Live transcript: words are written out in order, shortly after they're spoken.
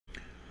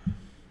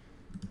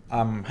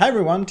Hi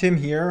everyone, Tim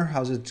here.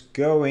 How's it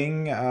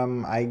going?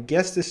 I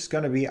guess this is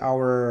going to be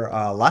our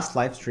last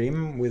live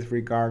stream with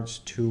regards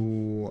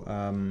to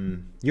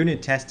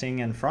unit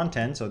testing and front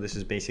end. So this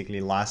is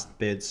basically last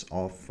bits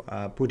of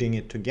putting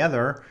it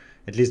together,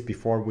 at least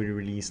before we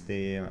release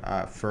the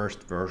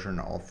first version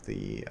of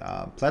the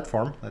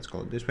platform. Let's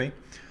call it this way.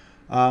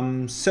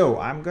 So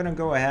I'm gonna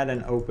go ahead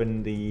and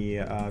open the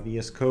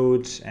VS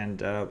Code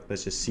and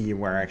let's just see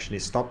where I actually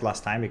stopped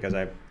last time, because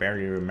I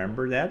barely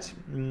remember that.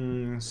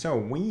 So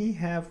we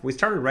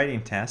started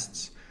writing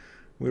tests.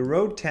 We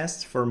wrote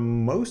tests for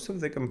most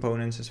of the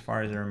components as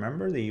far as I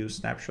remember. They use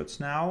snapshots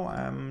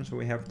now. So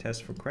we have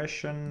tests for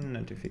question,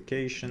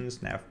 notifications,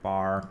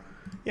 navbar.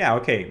 Yeah,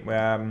 okay.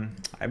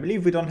 I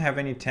believe we don't have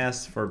any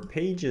tests for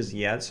pages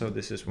yet, so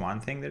this is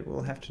one thing that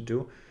we'll have to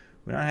do.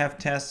 We don't have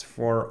tests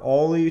for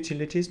all the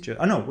utilities.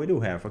 Oh no, we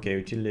do have. Okay,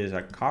 utilities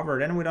are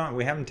covered, and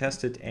we haven't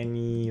tested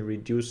any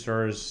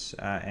reducers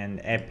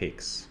and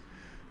epics.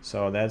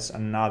 So that's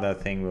another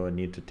thing we would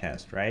need to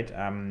test, right?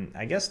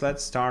 I guess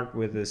let's start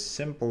with the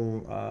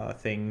simple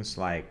things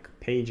like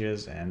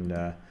pages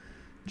and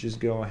just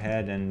go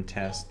ahead and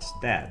test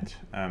that.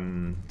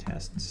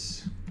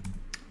 Tests.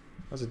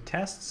 Was it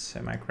tests?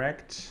 Am I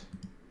correct?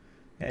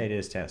 Yeah, it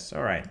is tests.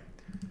 All right.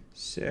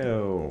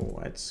 So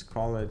let's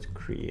call it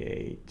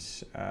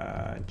create.js,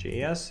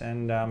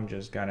 and I'm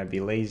just gonna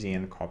be lazy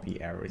and copy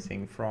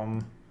everything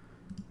from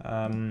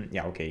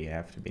yeah, okay, you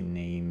have to be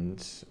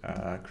named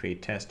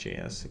create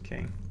test.js.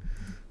 Okay,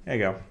 there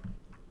you go.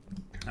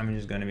 I'm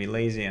just gonna be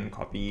lazy and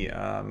copy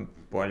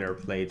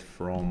boilerplate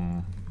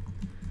from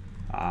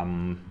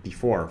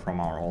before, from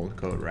our old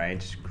code,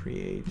 right?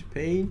 Create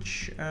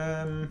page.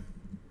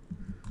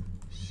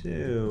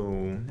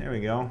 So there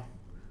we go.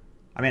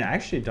 I mean, I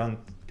actually don't.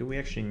 Do we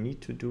actually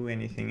need to do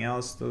anything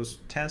else? Those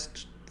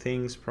test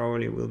things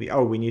probably will be.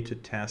 Oh, we need to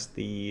test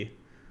the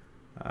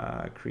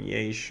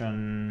create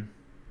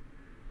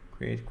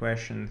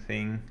question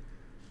thing.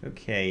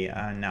 Okay.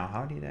 Now,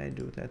 how did I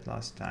do that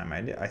last time?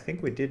 I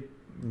think we did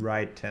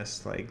write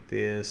tests like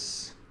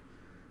this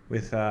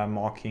with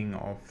mocking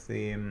of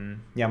the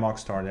yeah, mock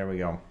star. There we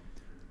go.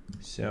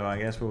 So I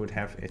guess we would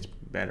have. It's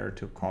better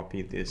to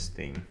copy this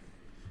thing.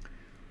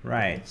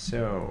 Right.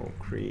 So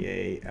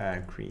create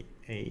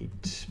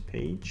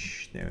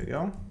page. There we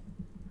go.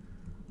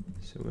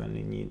 So we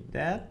only need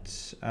that.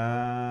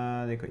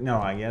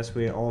 No, I guess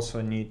we also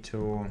need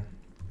to.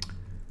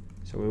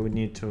 So we would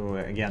need to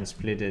again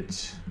split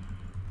it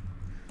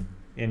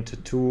into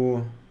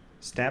two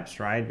steps,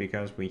 right?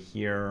 Because we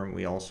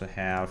also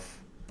have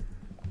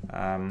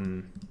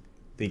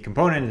the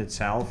component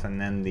itself and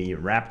then the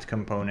wrapped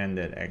component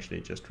that actually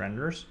just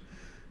renders.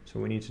 So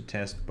we need to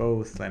test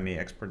both. Let me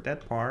export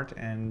that part,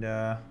 and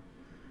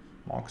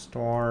mock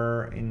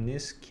star, in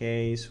this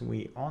case,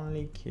 we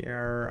only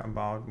care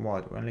about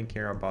what? We only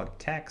care about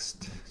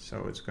text.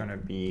 So it's gonna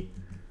be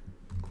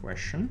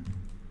question.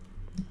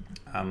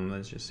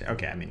 Let's just say,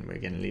 okay, I mean, we're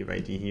gonna leave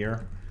ID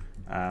here.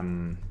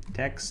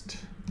 Text,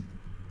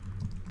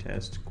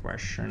 test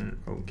question,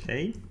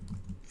 okay,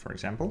 for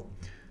example.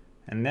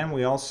 And then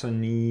we also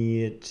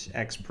need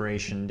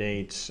expiration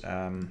date,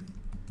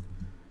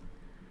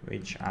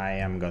 which I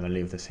am gonna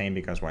leave the same,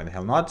 because why the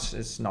hell not?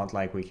 It's not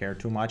like we care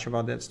too much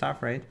about that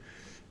stuff, right?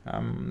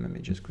 Let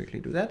me just quickly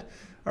do that.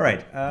 All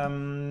right,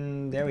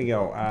 there we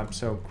go.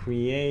 So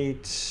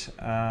create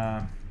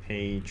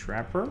page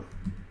wrapper.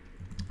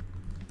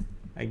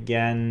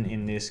 Again,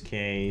 in this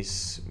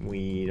case,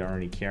 we don't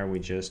really care. We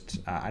just,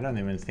 I don't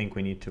even think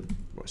we need to,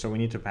 so we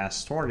need to pass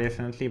store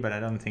definitely, but I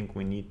don't think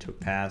we need to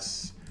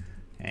pass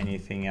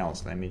anything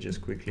else. Let me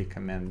just quickly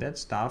comment that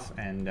stuff.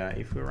 And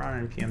if we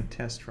run npm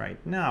test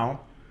right now,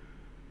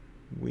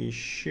 we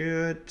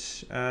should,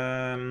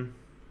 there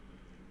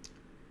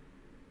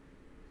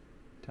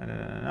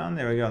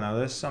we go. Now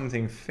there's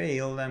something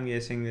failed. I'm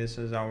guessing this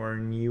is our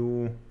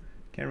new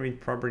can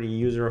read property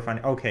user of an.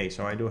 Okay,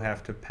 so I do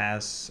have to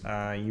pass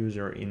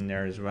user in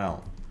there as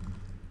well.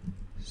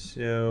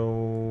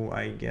 So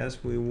I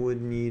guess we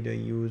would need a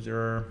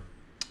user.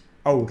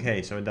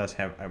 Okay, so it does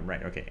have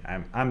right. Okay,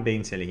 I'm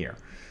being silly here,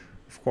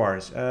 of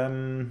course. Let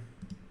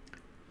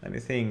me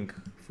think.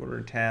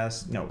 Footer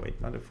test. No, wait,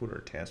 not a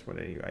footer test. What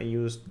I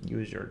used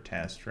user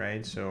test,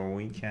 right? So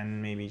we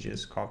can maybe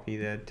just copy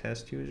the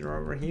test user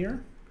over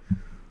here.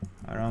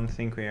 I don't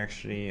think we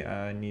actually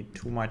need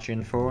too much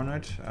info on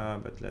it,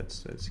 but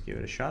let's give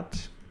it a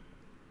shot.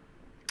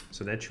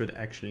 So that should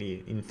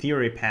actually, in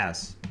theory,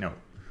 pass. No.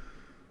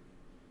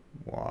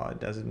 What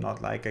does it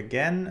not like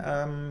again?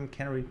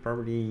 Can read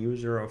property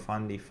user of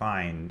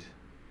undefined.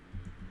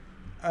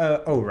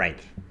 Oh, right.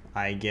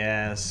 I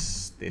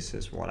guess this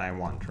is what I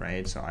want,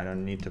 right? So I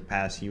don't need to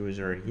pass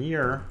user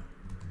here,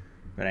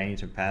 but I need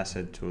to pass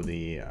it to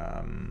the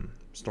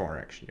store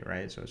actually,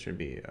 right? So it should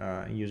be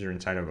user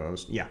inside of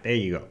those. Yeah, there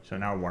you go. So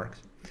now it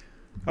works.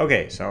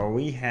 Okay, so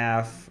we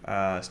have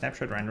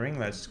snapshot rendering.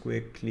 Let's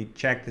quickly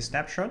check the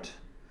snapshot.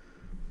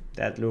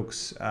 That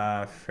looks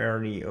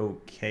fairly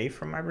okay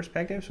from my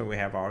perspective. So we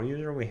have our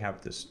user, we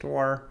have the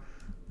store,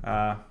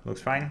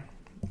 looks fine.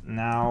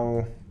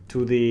 Now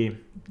to the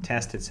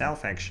test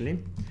itself actually.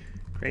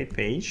 Great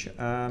page.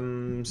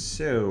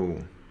 So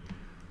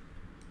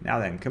now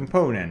then,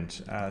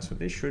 component. So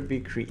this should be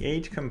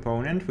create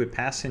component. We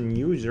pass in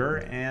user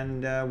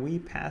and we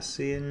pass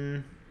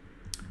in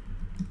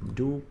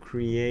do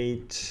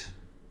create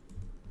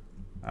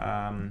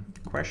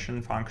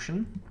question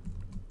function,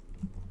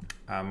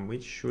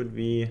 which should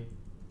be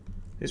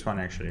this one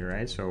actually,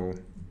 right? So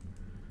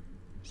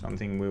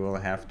something we will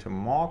have to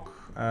mock,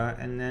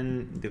 and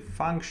then the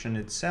function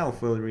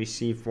itself will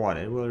receive what?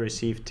 It will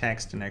receive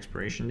text and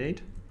expiration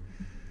date.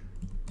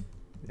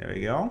 There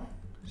we go.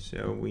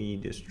 So we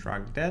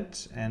destruct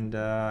that, and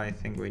I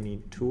think we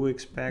need to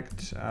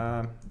expect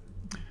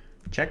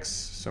checks.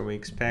 So we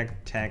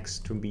expect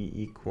text to be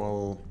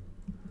equal.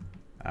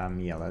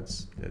 Yeah,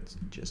 let's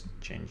just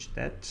change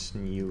that.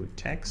 New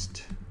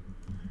text,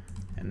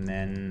 and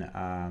then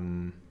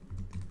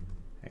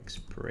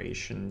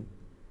expiration.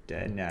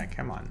 Nah,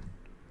 come on.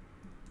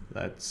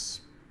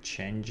 Let's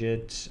change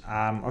it.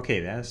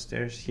 Okay,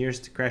 here's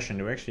the question.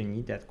 Do we actually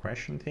need that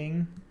question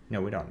thing? No,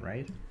 we don't,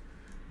 right?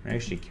 We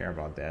actually care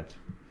about that.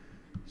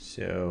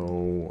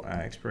 So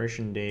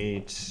expiration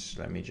date,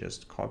 let me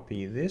just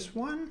copy this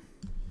one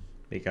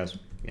because,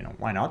 you know,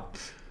 why not?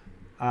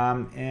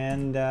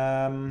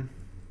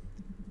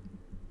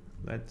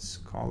 Let's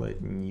call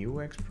it new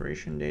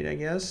expiration date, I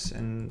guess,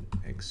 and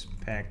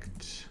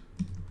expect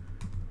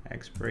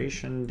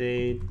expiration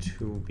date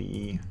to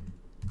be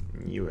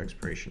new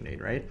expiration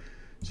date, right?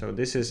 So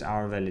this is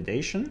our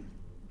validation.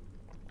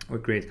 We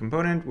create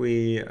component,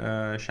 we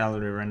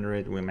shallowly render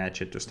it, we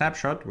match it to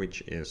snapshot,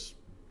 which is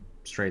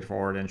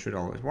straightforward and should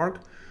always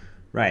work.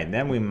 Right,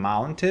 then we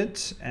mount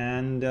it,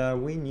 and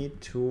we need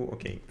to,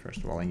 okay, first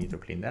of all, I need to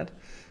clean that.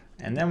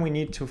 And then we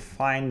need to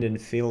find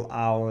and fill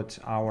out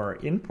our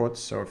inputs.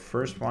 So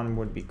first one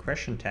would be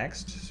question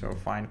text. So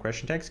find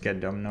question text, get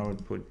DOM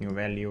node, put new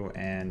value,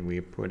 and we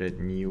put it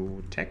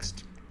new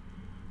text.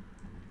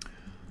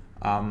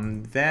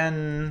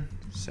 Then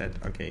set,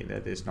 okay,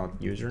 that is not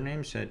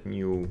username, set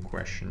new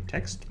question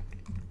text.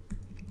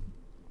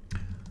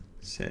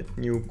 Set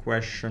new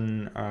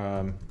question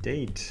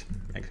date,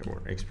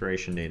 or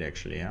expiration date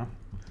actually, yeah.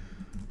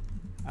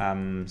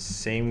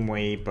 Same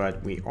way,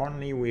 but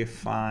we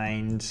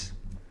find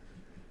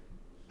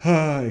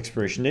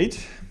expiration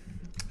date,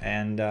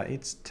 and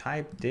it's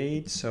type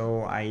date,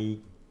 so I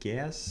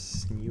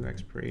guess new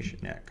expiration,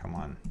 yeah, come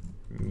on,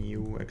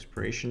 new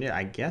expiration date,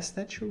 I guess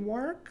that should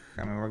work.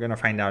 I mean, we're gonna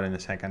find out in a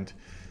second.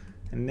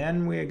 And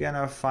then we're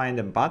gonna find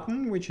a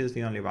button, which is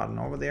the only button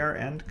over there,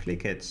 and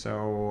click it.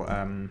 So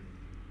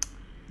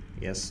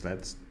yes,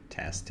 let's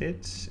test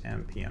it,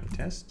 npm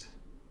test.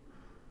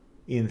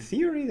 In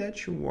theory, that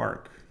should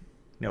work.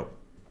 No.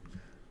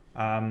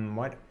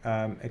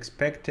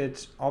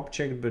 Expected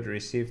object but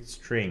received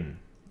string.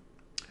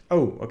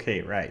 Oh,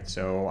 okay, right.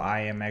 So I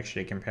am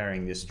actually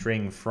comparing the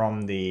string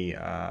from the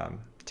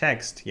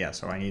text. Yeah,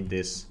 so I need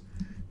this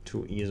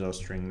to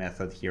isostring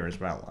method here as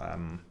well.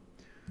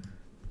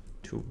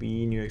 To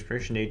be new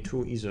expiration date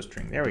to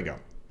isostring. There we go.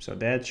 So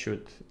that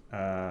should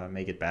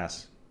make it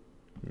pass.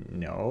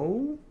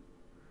 No.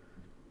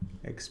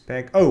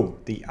 Expect, oh,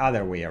 the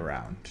other way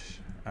around.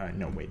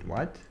 No, wait,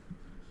 what?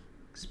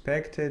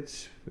 Expected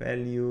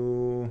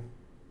value.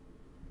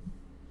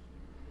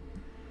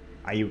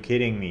 Are you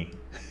kidding me?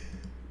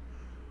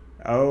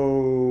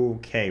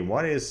 Okay,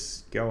 what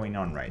is going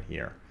on right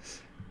here?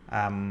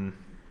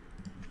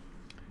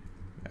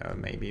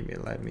 Maybe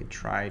let me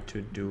try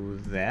to do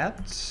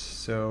that.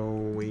 So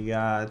we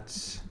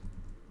got,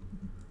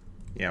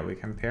 yeah, we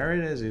compare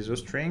it as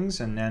isostrings,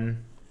 and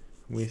then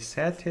we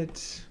set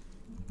it.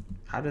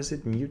 How does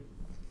it mute?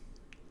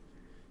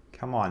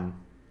 Come on.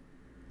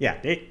 Yeah,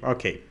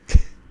 okay.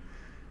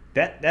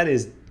 that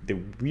is the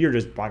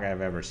weirdest bug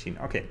I've ever seen.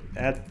 Okay,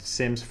 that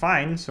seems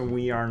fine. So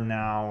we are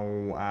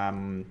now,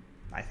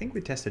 I think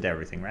we tested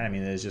everything, right? I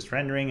mean, there's just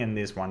rendering and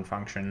this one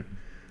function,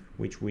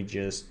 which we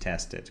just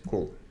tested.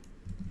 Cool.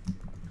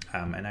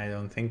 And I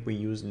don't think we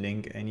use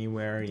link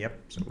anywhere. Yep,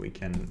 so we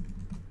can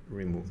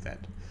remove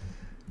that.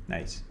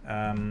 Nice.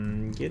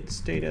 Git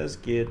status,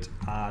 git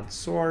add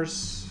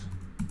source.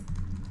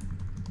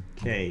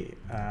 Okay,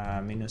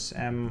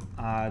 -m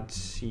add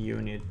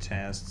unit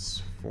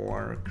tests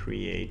for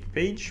create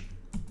page.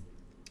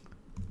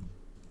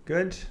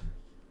 Good.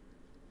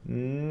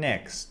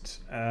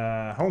 Next,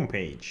 home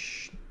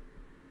page.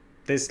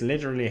 This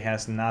literally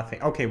has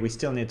nothing. Okay, we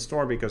still need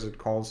store because it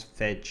calls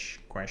fetch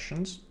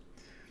questions.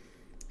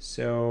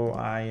 So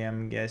I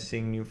am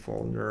guessing new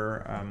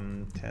folder,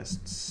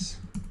 tests,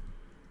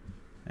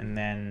 and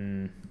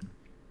then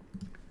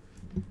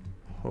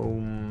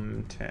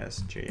home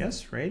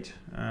test.js, right?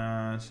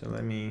 So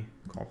let me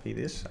copy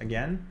this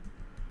again.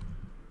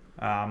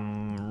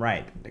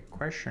 Right, the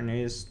question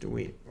is, do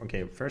we,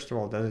 okay, first of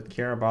all, does it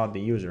care about the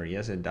user?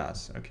 Yes, it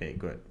does. Okay,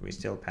 good, we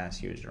still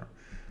pass user.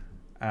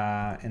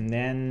 And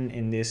then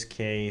in this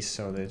case,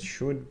 so that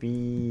should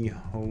be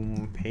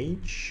home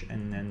page,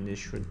 and then this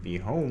should be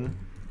home.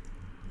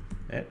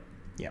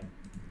 Yeah.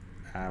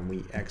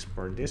 We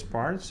export this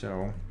part,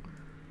 so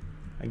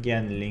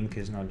Again, link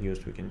is not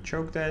used, we can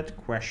choke that.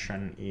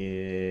 Question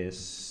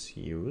is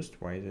used.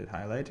 Why is it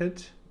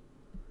highlighted?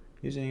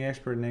 Using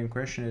export name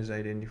question is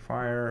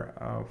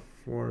identifier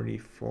for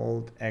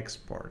default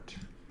export.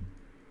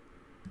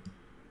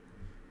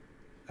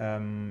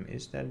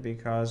 Is that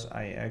because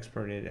I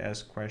exported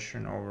as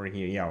question over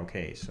here? Yeah,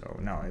 okay, so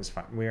no, it's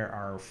fine. We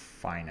are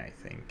fine, I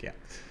think, yeah.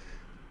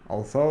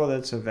 Although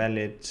that's a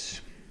valid,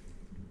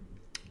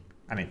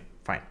 I mean,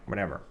 fine,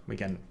 whatever. We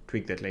can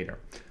tweak that later.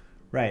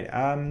 Right,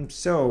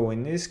 so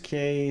in this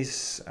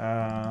case,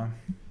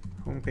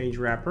 homepage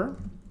wrapper,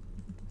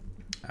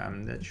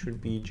 that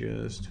should be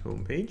just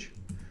homepage.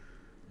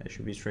 That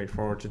should be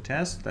straightforward to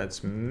test.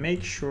 Let's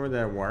make sure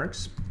that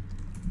works.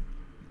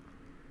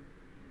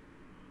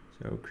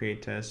 So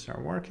create tests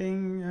are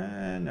working,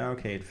 and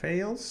okay, it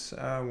fails.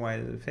 Why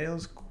does it fail?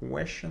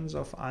 Questions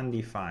of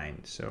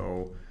undefined.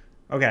 So,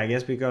 okay, I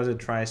guess because it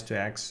tries to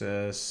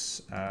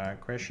access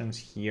questions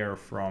here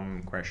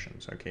from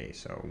questions. Okay,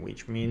 so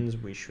which means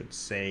we should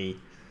say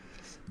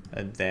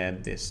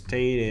that the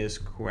state is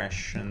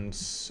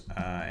questions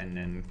and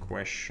then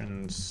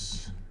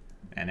questions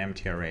and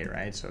empty array,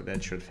 right? So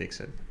that should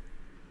fix it.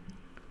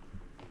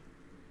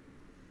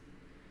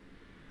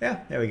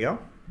 Yeah, there we go.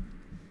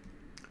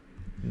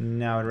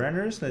 Now it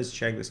renders. Let's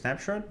check the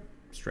snapshot.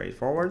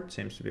 Straightforward,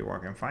 seems to be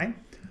working fine.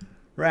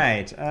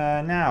 Right,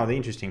 now the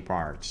interesting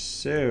part.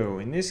 So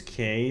in this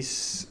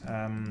case,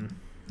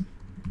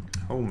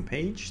 home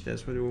page,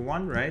 that's what we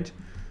want, right?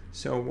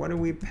 So what do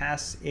we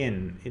pass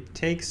in? It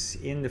takes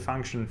in the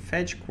function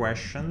fetch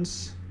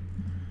questions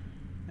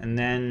and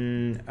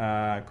then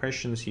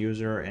questions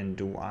user and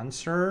do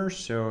answer.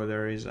 So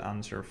there is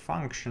answer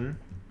function.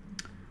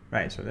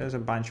 Right, so there's a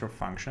bunch of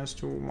functions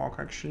to mock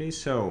actually.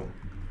 So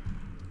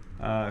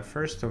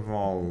first of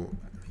all,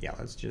 yeah,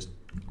 let's just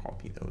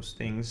copy those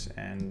things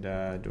and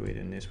do it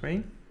in this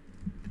way.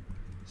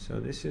 So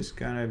this is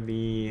gonna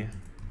be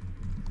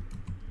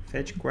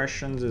fetch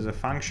questions is a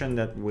function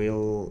that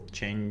will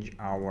change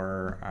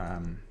our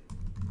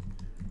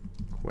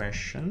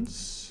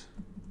questions.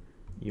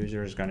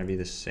 User is gonna be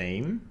the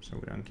same, so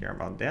we don't care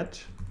about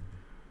that.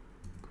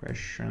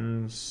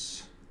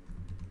 Questions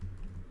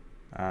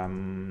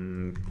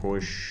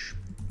push,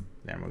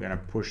 then we're gonna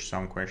push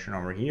some question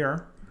over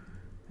here.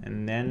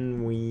 And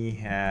then we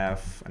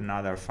have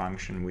another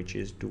function which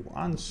is do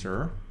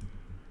answer,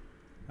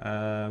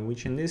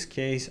 which in this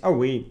case, oh,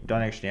 we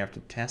don't actually have to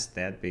test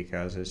that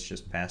because it's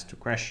just passed to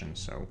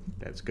questions, so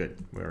that's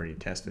good. We already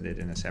tested it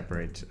in a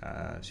separate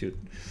suite.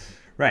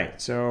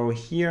 Right, so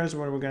here's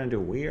what we're gonna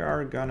do. We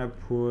are gonna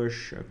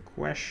push a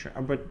question,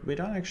 but we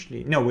don't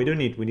actually, no, we do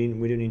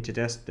need to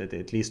test that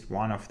at least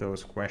one of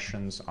those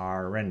questions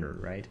are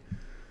rendered, right?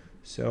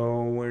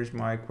 So where's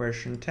my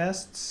question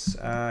tests?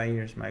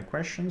 Here's my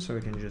question, so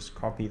we can just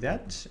copy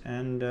that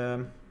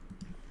and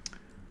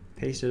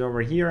paste it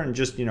over here, and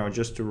just, you know,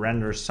 just to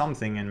render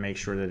something and make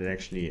sure that it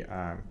actually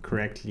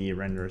correctly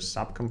renders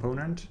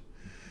subcomponent.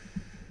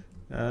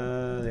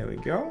 There we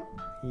go.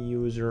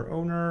 User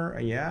owner,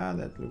 yeah,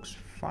 that looks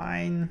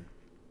fine.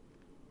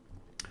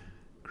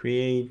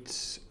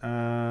 Create,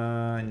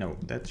 no,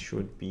 that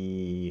should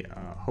be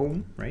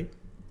home, right?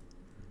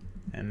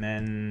 And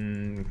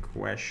then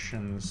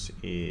questions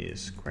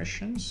is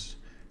questions.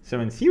 So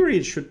in theory,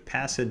 it should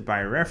pass it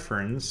by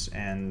reference,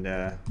 and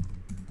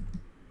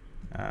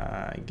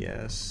I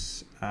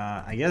guess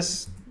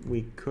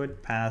we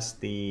could pass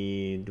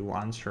the do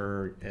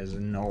answer as a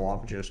no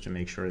op just to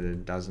make sure that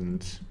it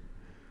doesn't.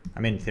 I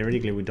mean,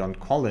 theoretically we don't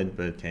call it,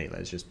 but hey,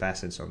 let's just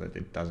pass it so that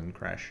it doesn't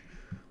crash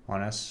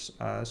on us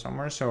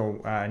somewhere.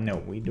 So no,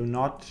 we do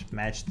not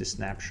match the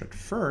snapshot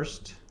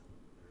first.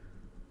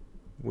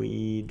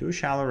 We do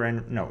shallow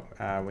render. No,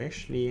 we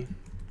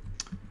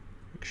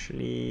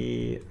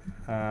actually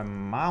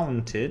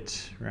mount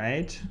it,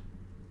 right?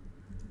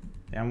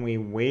 Then we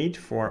wait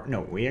for,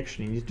 no, we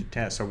actually need to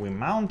test. So we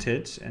mount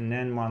it, and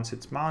then once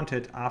it's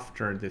mounted,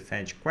 after the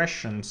fetch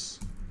questions,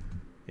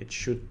 it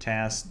should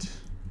test.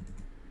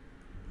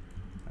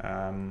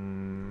 Yeah,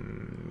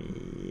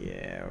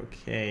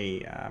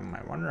 okay.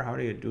 I wonder how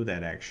do you do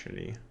that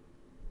actually?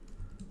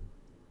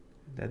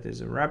 That is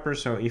a wrapper.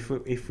 So if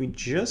we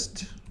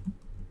just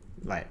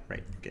right,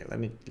 okay, let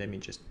me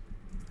just,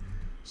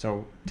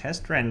 so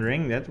test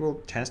rendering, that will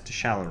test the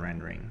shallow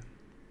rendering.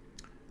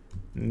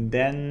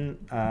 Then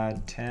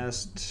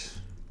test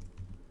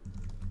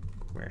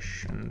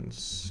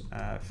questions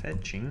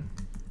fetching.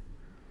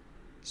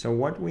 So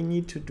what we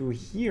need to do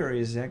here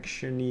is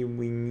actually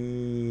we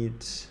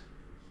need,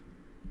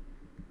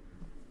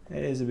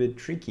 that is a bit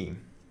tricky.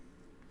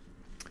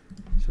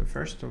 So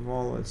first of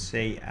all, let's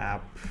say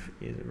app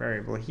is a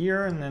variable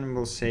here, and then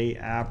we'll say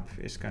app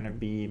is going to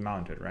be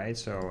mounted, right?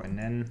 So, and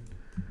then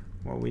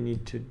what we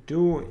need to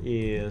do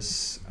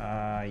is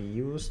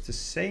use the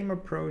same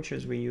approach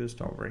as we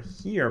used over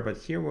here, but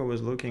here we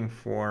was looking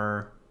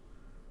for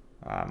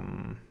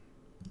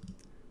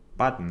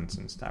buttons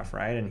and stuff,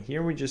 right? And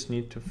here we just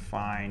need to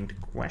find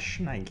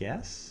question, I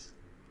guess,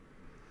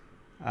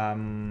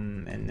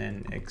 and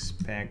then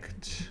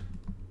expect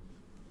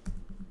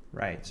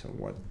Right, so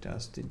what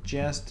does the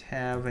Jest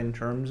have in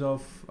terms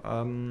of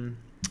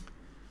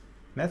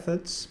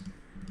methods?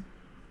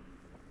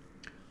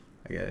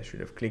 I guess I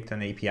should have clicked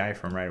on API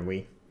from right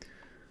away.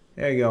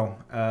 There you go.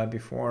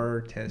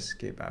 Before test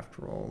skip,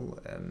 after all,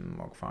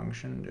 mock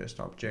function, just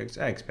objects.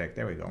 I expect,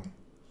 there we go.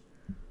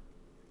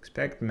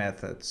 Expect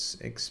methods,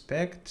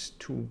 expect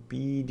to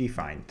be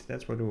defined.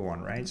 That's what we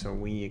want, right? So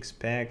we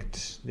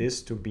expect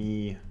this to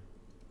be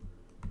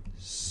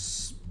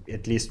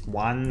at least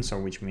one, so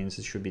which means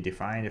it should be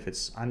defined. If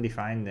it's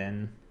undefined,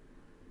 then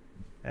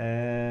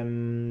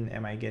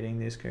am I getting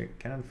this?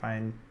 Cannot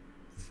find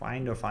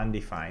of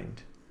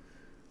undefined.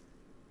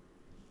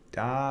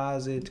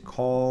 Does it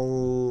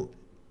call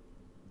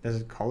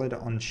it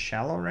on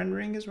shallow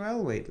rendering as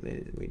well? Wait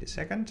a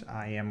second.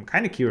 I am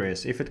kind of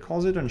curious. If it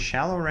calls it on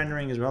shallow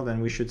rendering as well,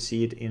 then we should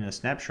see it in a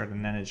snapshot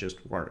and then it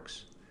just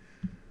works.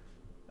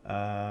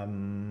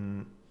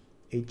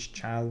 Each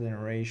child in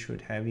array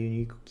should have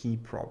unique key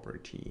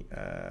property.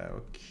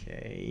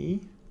 Okay.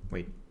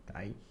 Wait,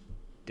 I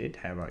did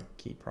have a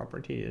key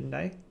property, didn't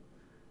I?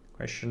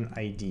 Question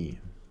ID.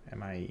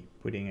 Am I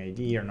putting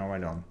ID here? No, I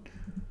don't.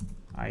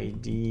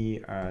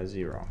 ID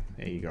 0.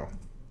 There you go.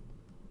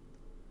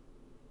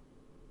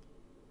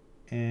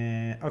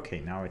 And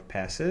okay, now it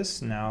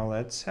passes. Now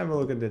let's have a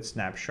look at that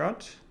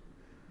snapshot.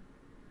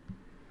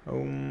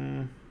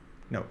 No,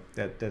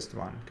 that's the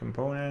one.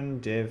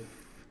 Component div.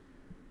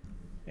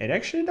 It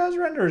actually does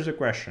render as a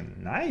question.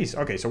 Nice.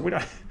 Okay, so we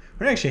don't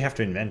actually have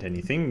to invent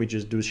anything. We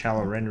just do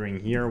shallow rendering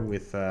here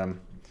with a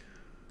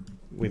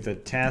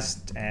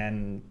test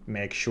and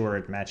make sure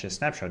it matches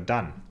snapshot.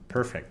 Done.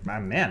 Perfect.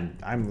 Man,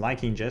 I'm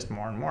liking Jest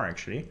more and more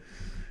actually.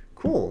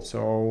 Cool.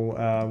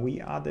 So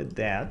we added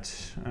that.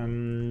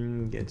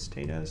 Get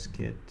status,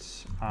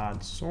 get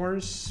add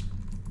source,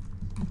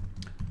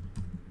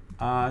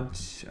 add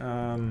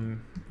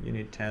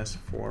unit test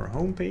for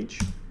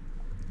homepage.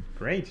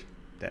 Great.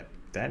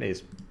 That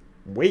is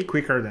way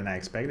quicker than I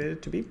expected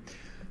it to be.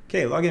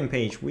 Okay, login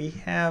page. We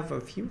have a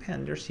few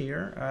handlers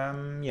here.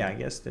 Yeah, I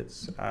guess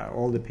that's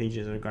all the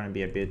pages are going to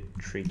be a bit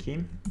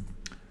tricky.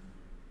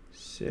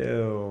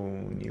 So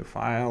new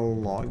file,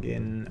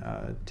 login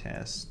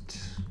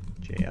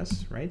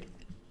test.js, right?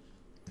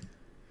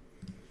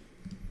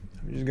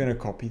 I'm just gonna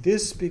copy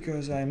this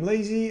because I'm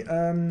lazy.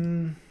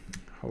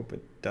 Hope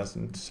it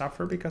doesn't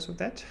suffer because of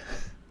that.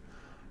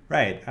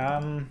 Right.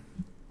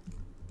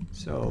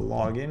 So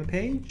login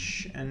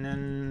page and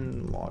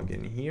then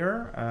login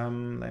here.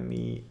 Let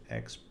me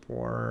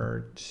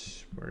export.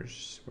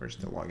 Where's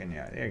the login?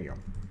 Yeah, there you go.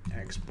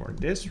 Export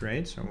this,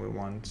 right? So we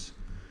want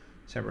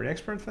separate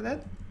export for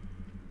that.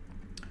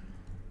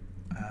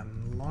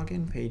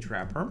 Login page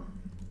wrapper.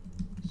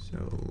 So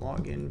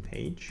login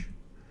page.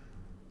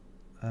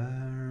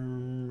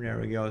 There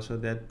we go. So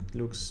that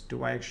looks.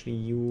 Do I actually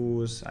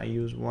use? I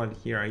use what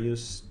here? I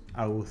use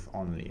auth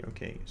only.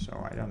 Okay. So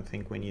I don't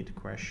think we need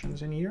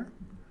questions in here.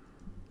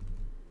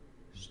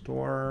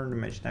 Store the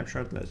image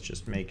snapshot. Let's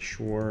just make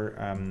sure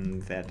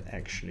that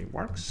actually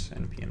works.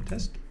 npm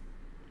test.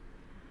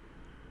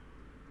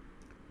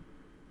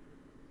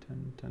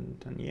 Dun, dun,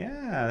 dun.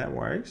 Yeah, that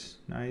works.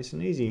 Nice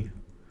and easy.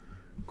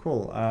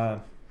 Cool.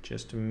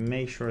 Just to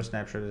make sure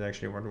snapshot is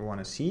actually what we want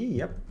to see.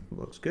 Yep,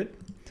 looks good.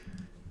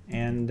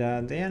 And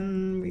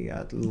then we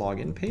got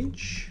login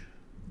page,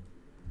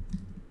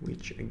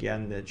 which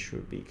again, that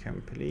should be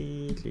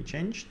completely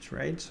changed,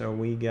 right? So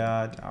we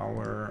got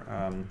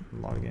our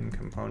login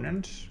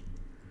component,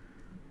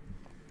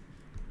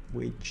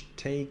 which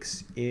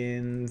takes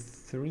in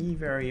 3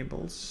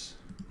 variables.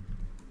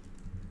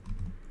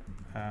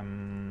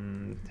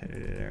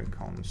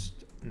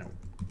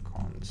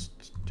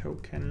 Const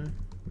token,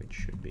 which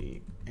should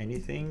be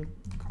anything.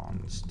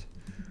 Const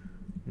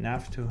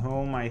nav to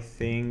home, I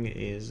think,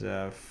 is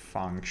a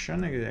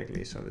function.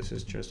 Exactly. So this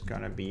is just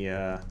gonna be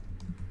a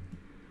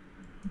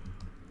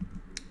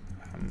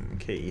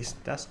case.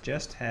 Does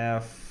just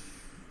have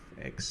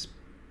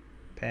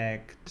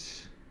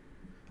expect.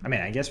 I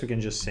mean, I guess we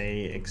can just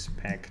say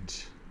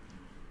expect.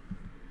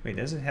 Wait,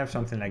 does it have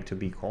something like to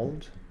be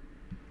called?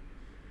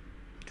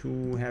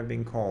 To have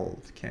been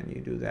called. Can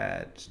you do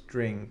that?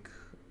 Drink.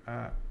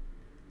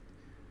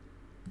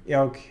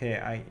 Yeah,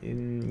 okay.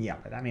 Yeah,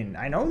 but I mean,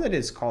 I know that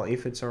it's called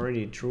if it's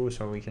already true,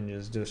 so we can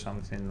just do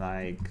something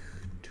like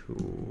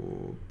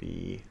to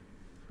be.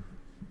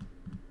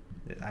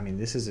 I mean,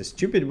 this is a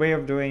stupid way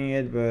of doing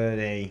it, but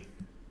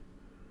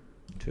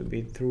to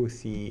be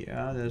truthy.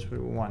 That's what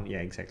we want. Yeah,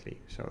 exactly.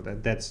 So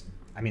that's.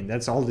 I mean,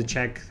 that's all the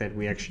check that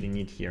we actually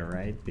need here,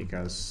 right?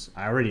 Because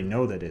I already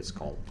know that it's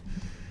called.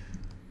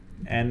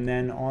 And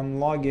then on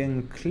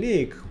login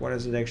click, what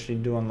does it actually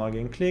do on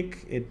login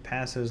click? It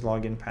passes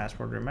login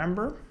password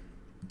remember.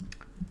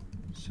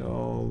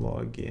 So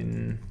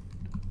login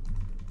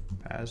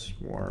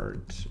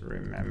password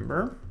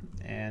remember.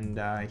 And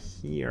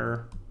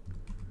here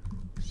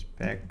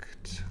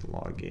expect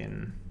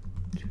login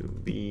to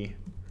be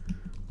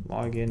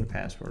login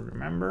password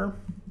remember.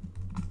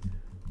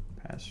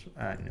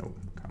 No,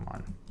 come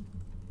on.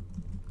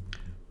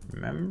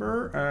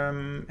 Remember,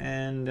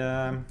 and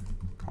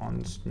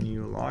const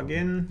new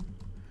login,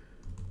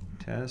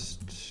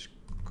 test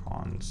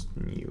const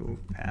new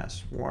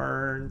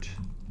password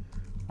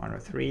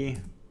 103,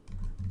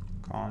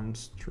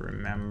 const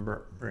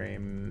remember, I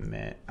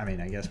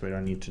mean, I guess we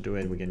don't need to do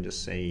it. We can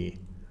just say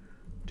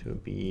to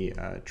be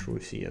true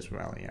C as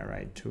well. Yeah,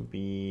 right. To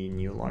be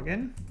new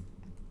login,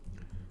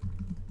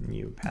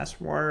 new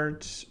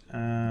password,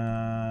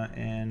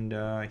 and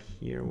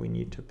here we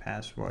need to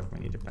pass what? We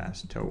need to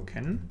pass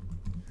token.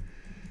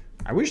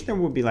 I wish there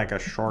would be like a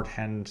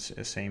shorthand,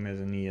 same as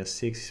in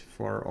ES6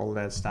 for all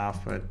that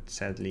stuff, but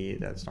sadly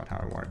that's not how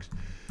it works.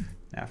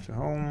 After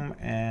home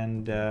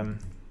and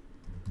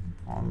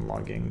on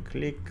login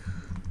click.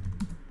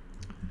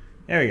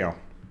 There we go.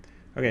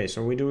 Okay,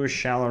 so we do a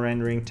shallow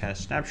rendering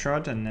test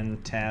snapshot and then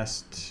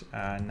test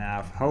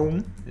nav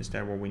home. Is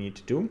that what we need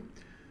to do?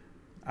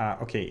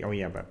 Okay, oh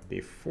yeah, but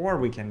before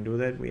we can do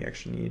that, we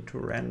actually need to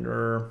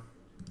render.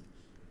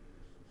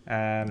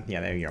 Yeah,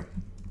 there you go.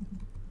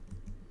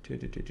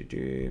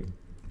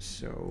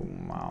 So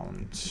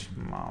mount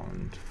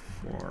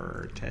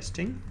for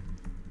testing.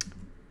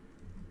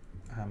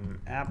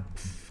 App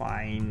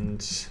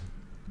find.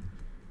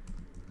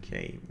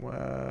 Okay,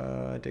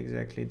 what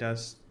exactly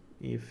does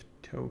if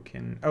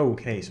token? Oh,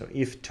 okay, so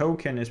if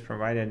token is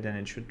provided, then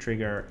it should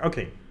trigger.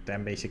 Okay,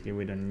 then basically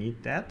we don't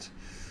need that.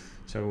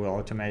 So we'll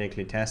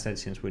automatically test that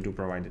since we do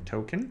provide a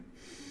token.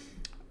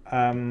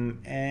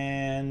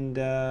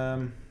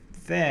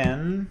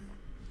 Then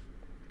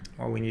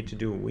what we need to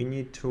do, we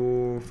need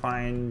to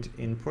find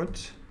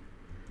input.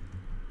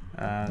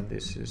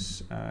 This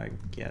is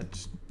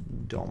get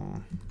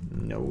DOM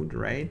node,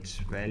 right?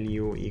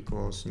 Value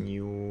equals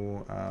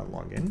new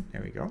login.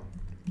 There we go.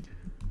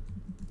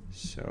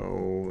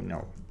 So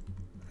no,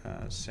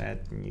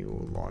 set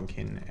new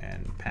login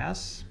and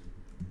pass.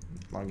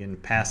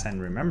 Login, pass,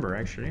 and remember,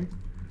 actually.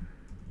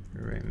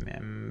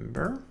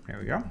 Remember, there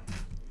we go.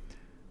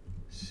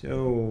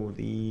 So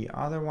the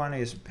other one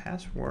is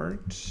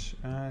password.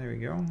 There we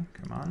go,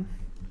 come on.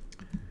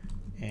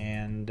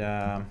 And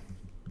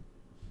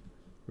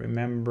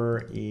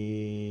remember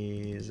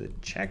is a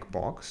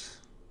checkbox.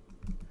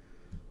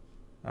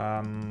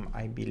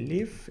 I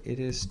believe it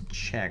is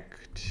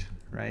checked,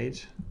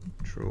 right?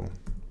 True.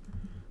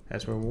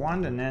 That's what we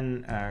want, and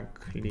then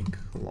click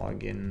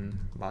login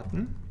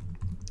button.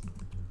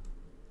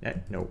 Yeah,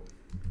 no.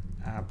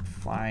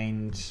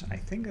 Find, I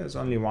think there's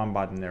only one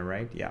button there,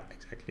 right? Yeah,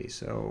 exactly.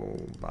 So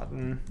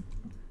button,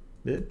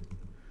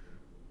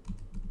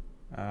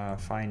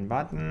 find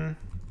button.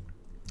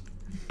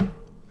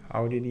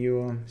 How did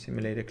you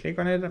simulate a click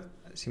on it?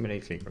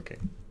 Simulate click, okay.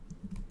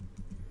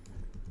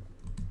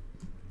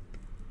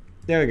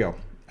 There we go.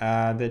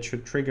 That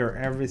should trigger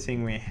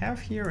everything we have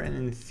here. And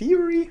in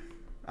theory,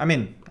 I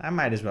mean, I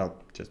might as well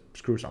just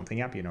screw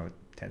something up, you know, it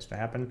tends to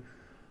happen.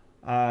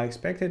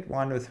 Expected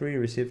 1 to 3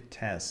 received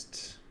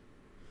test.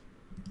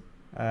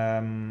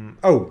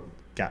 Oh,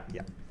 yeah,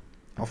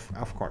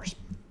 of course.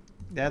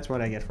 That's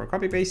what I get for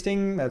copy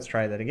pasting. Let's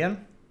try that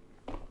again.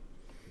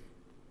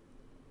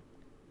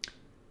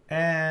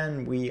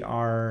 And we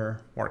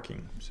are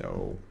working.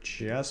 So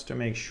just to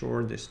make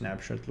sure the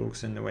snapshot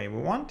looks in the way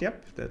we want.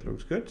 Yep, that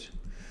looks good.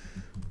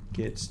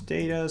 Git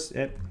status,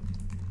 yep.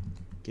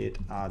 Git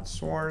add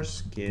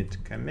source,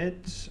 git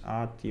commit,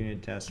 add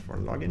unit test for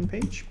login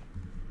page.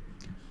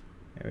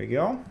 There we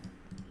go.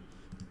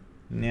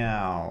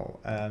 Now,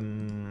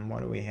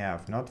 what do we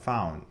have? Not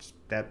found.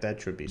 That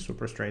should be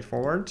super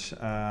straightforward.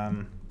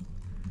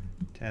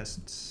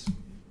 Tests.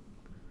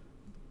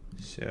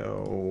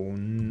 So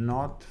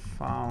not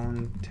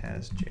found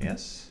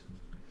test.js.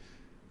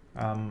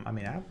 I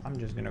mean, I'm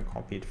just gonna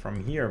copy it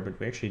from here, but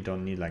we actually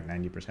don't need like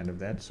 90% of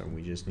that. So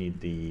we just need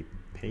the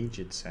page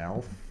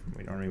itself.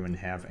 We don't even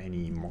have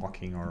any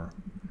mocking or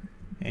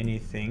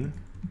anything.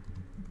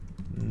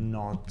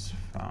 Not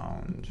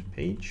found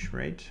page,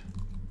 right?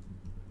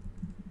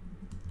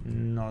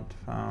 Not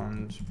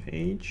found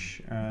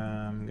page.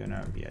 I'm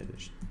gonna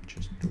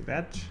just do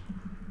that.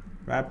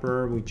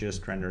 Wrapper, we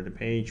just render the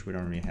page. We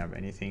don't really have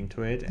anything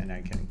to it, and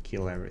I can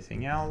kill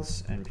everything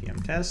else.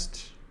 npm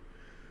test.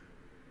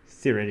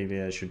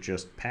 Theoretically, I should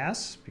just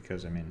pass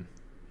because I mean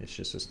it's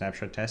just a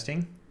snapshot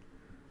testing.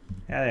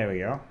 Yeah, there we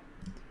go.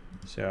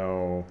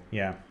 So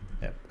yeah,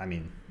 I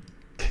mean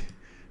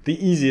the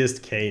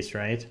easiest case,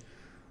 right?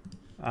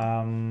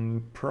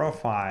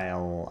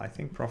 Profile, I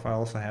think profile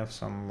also have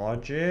some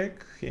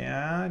logic.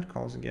 Yeah, it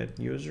calls get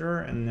user,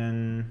 and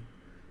then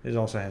this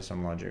also has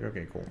some logic.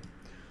 Okay, cool.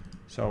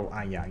 So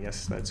yeah, I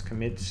guess let's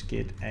commit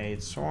git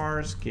add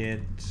source,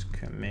 git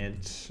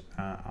commit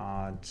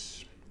add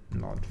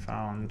not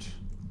found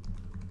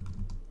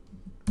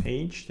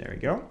page. There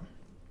we go.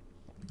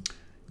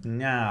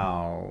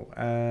 Now,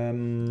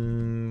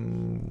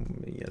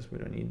 yes, we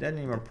don't need that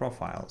anymore.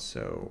 Profile.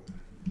 So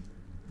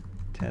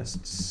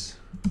tests.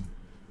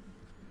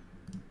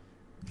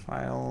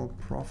 File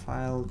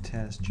profile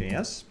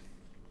test.js.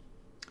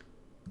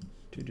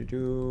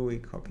 We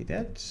copy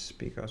that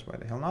because why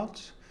the hell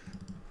not?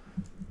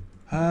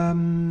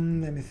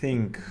 Let me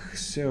think.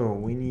 So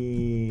we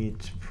need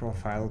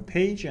profile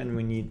page and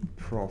we need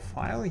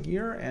profile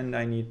here, and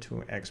I need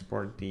to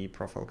export the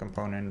profile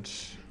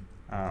component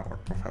or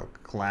profile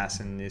class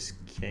in this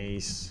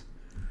case,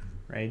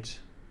 right?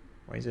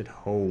 Why is it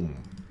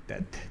home?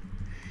 That.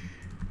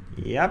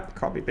 Yep,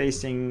 copy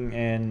pasting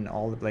in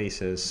all the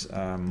places.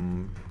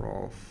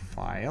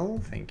 Profile,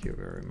 thank you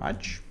very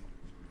much.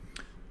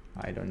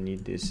 I don't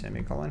need this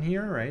semicolon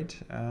here, right?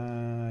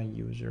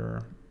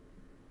 User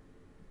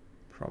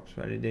props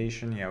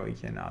validation, yeah, we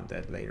can add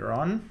that later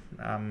on.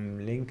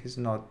 Link is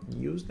not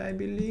used, I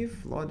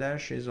believe.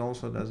 Lodash is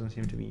also doesn't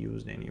seem to be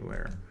used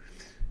anywhere.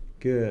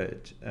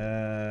 Good.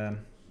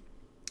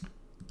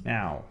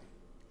 Now,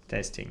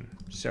 testing.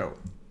 So,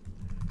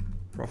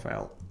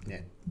 profile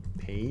net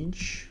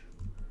page.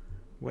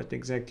 What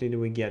exactly do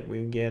we get?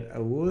 We get a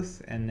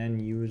auth and then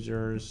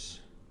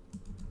users.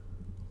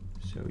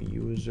 So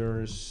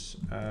users,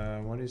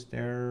 what is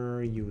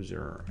their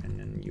user? And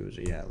then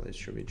user, yeah, it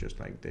should be just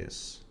like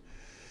this.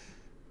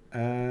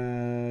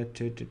 I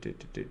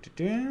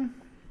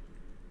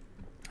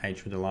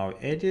should allow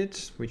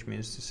edit, which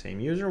means the same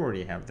user. We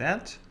already have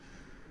that.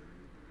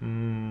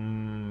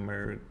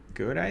 We're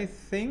good, I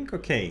think.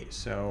 Okay,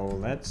 so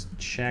let's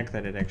check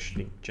that it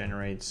actually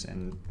generates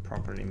and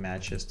properly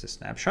matches the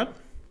snapshot.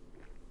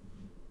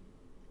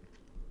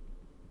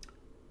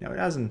 No, it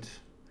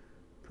doesn't.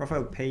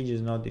 Profile page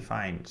is not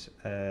defined.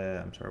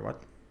 I'm sorry,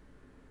 what?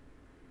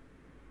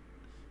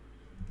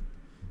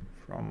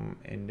 From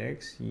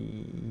index,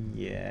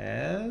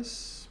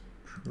 yes.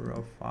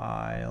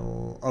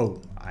 Profile,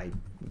 oh,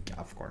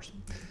 of course.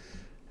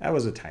 That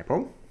was a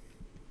typo.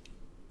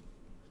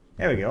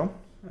 There we go.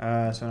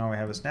 So now we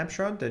have a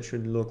snapshot that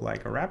should look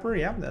like a wrapper.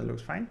 Yeah, that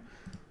looks fine.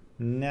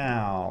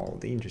 Now,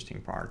 the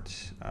interesting part.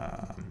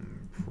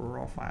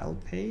 Profile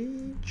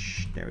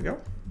page, there we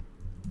go.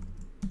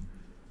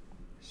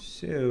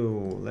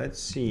 So let's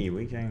see,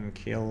 we can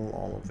kill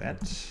all of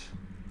that.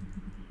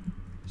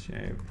 So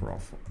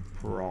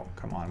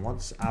come on,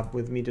 what's up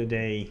with me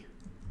today?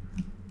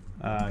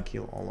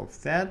 Kill all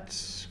of that.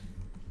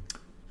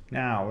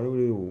 Now, what do we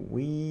do?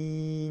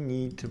 We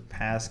need to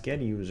pass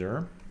get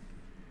user,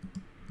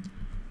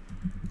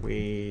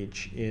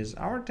 which is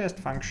our test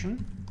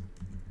function.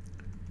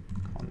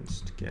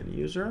 Const get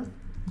user,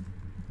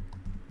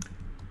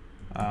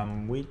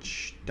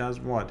 which does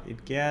what?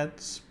 It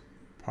gets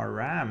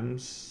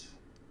params.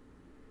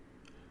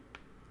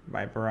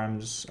 By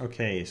params,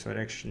 okay, so it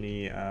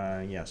actually,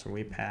 yeah, so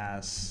we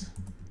pass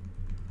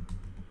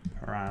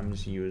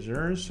params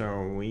user,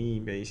 so we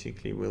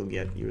basically will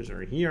get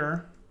user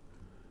here,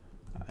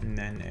 and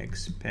then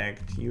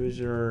expect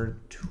user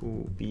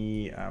to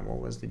be, what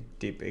was the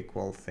dip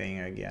equal thing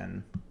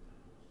again?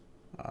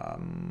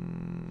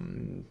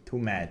 To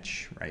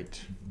match, right?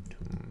 To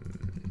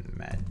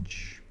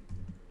match.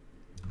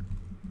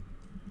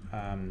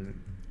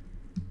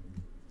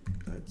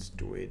 Let's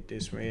do it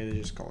this way. Let's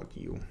just call it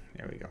U.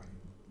 There we go.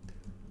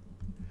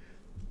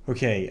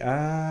 Okay,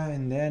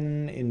 and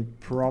then in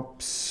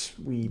props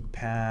we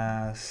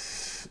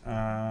pass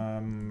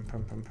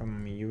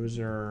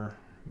user,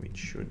 which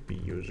should be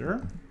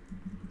user.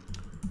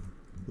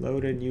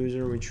 Loaded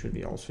user, which should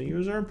be also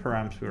user.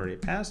 Params we already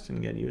passed,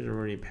 and get user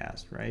already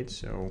passed, right?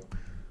 So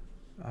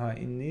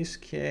in this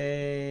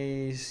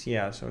case,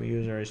 yeah, so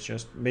user is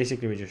just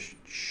basically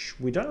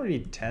we don't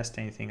really test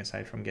anything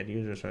aside from get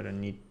user, so I don't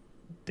need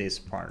this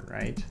part,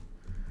 right?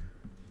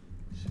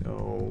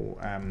 So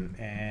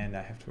and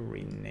I have to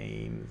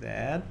rename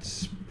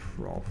that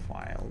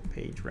profile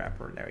page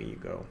wrapper. There you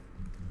go.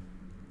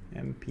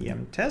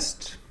 npm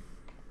test.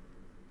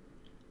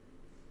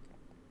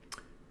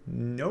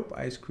 Nope,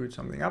 I screwed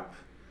something up.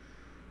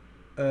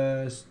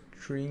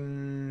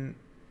 String,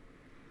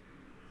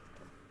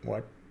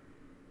 what?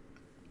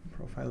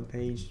 Profile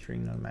page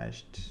string not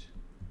matched.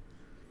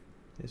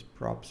 This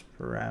props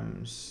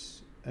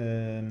params.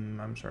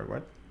 I'm sorry,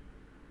 what?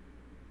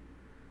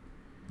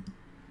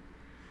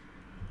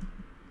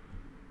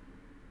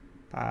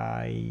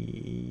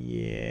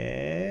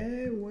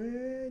 Yeah,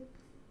 what?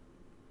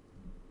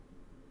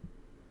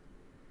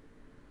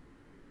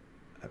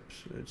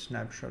 Absolute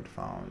snapshot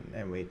found.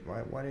 And wait,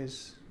 what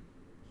is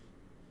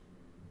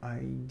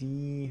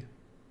ID?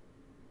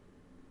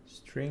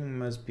 String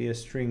must be a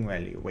string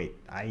value. Wait,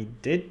 I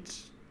did.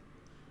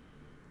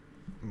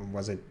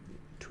 Was it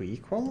to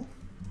equal?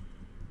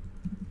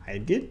 I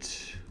did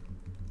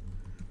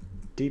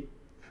deep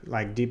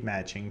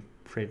matching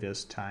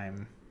previous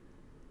time.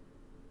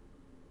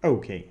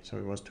 Okay, so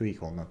it was to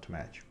equal, not to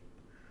match.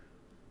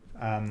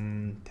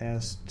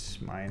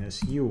 Test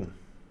minus U.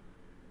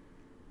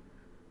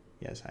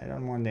 Yes, I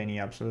don't want any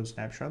absolute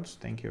snapshots.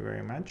 Thank you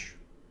very much.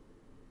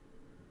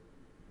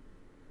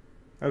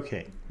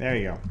 Okay, there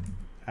you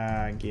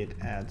go. Git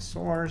add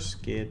source,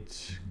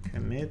 git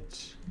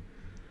commit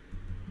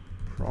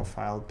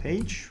profile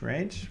page,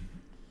 right?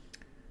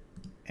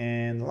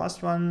 And the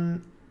last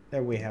one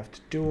that we have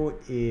to do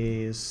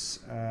is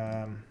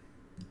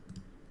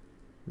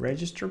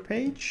register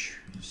page.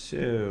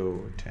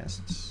 So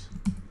tests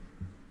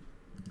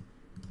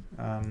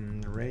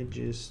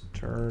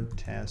register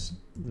test,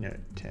 no,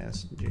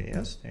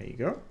 test.js, there you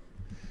go.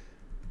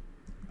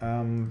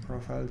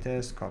 Profile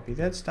test, copy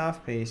that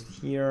stuff, paste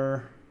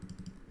here.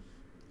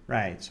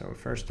 Right, so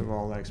first of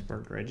all,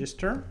 export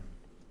register.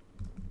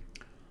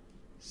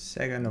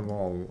 Second of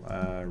all,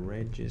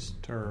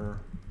 register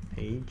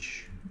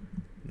page,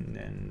 and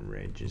then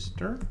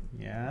register,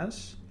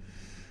 yes.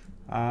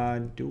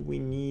 Do we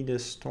need a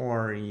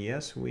store?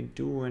 Yes, we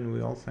do, and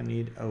we also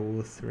need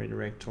auth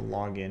redirect to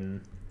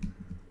login,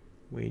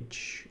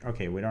 which,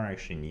 okay, we don't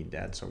actually need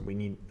that, so we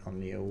need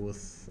only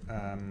auth.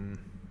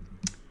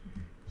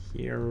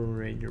 Here,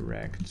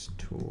 redirect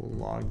to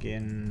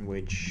login,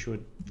 which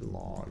should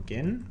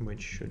login,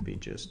 which should be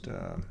just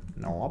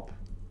no op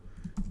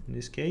in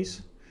this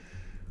case.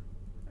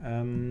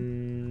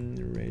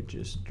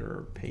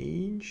 Register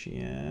page,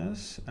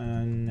 yes,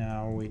 and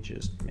now we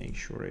just make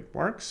sure it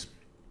works.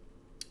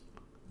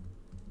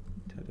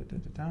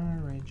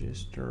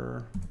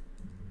 Register.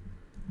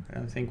 I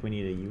don't think we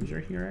need a user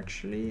here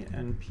actually.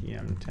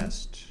 npm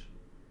test.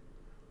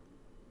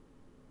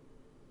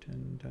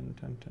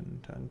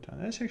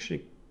 That's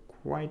actually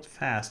quite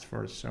fast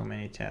for so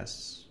many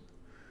tests.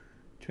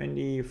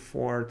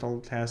 24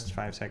 total tests,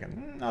 5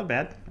 seconds. Not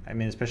bad. I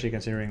mean, especially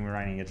considering we're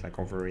running it like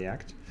over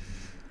React.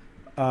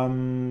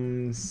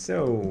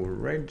 So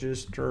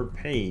register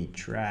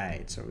page,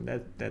 right? So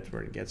that's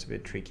where it gets a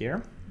bit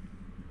trickier.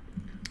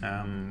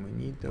 We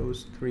need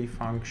those 3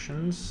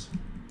 functions.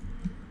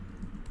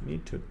 We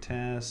need to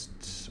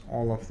test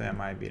all of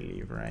them, I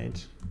believe,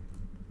 right?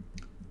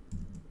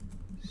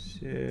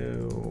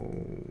 So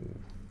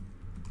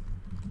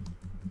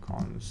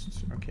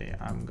const, okay,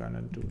 I'm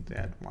gonna do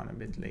that one a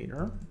bit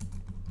later.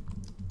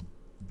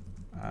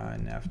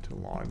 Nav to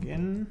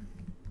login.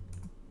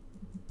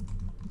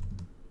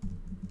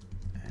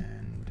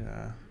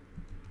 And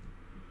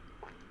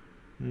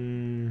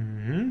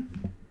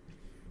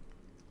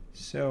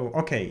so,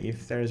 okay,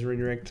 if there's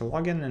redirect to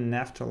login, then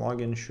nav to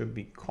login should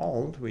be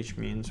called, which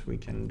means we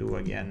can do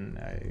again,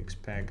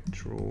 expect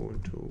true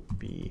to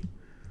be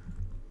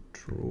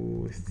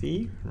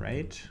truthy,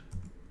 right?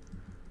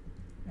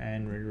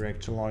 And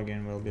redirect to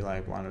login will be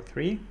like 1 or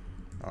 3,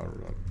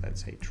 or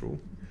let's say true.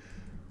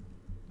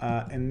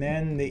 And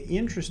then the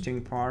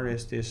interesting part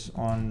is this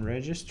on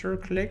register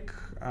click,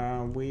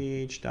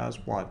 which does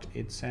what?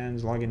 It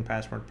sends login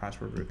password,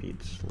 password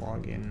repeats,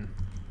 login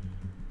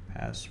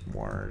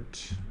password,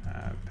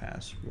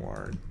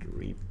 password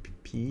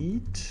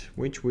repeat,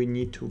 which we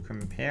need to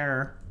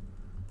compare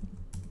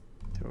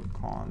to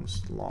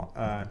const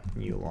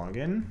new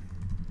login.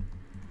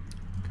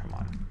 Come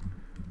on,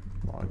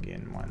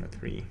 login 1 or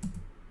 3,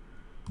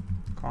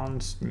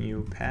 const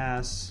new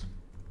pass,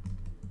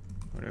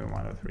 whatever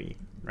 1 or 3.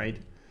 Right?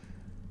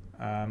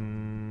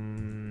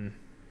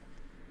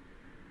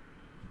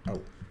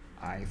 Oh,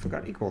 I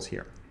forgot equals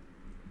here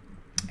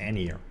and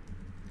here.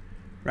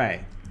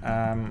 Right.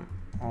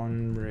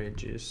 On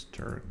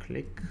register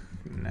click,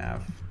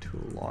 nav to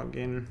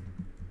login,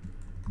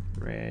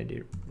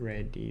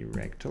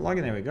 redirect to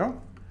login. There we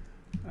go.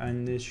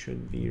 And this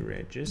should be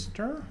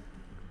register.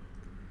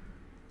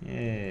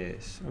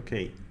 Yes.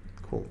 Okay.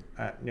 Cool.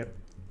 Yep.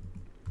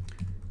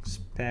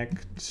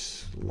 Expect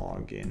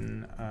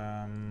login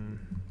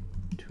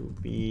to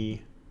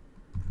be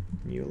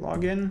new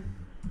login,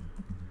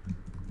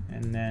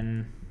 and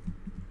then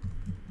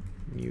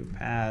new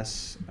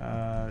pass.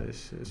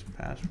 This is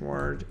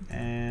password,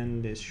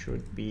 and this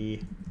should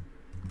be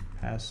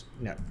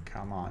no,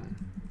 come on,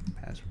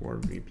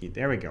 password repeat.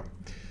 There we go.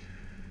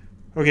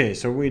 Okay,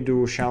 so we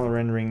do shallow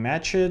rendering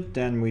match it,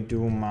 then we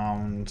do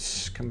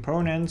mount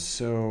components.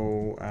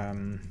 So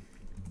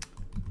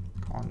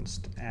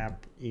const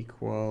app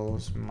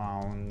equals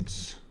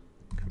mount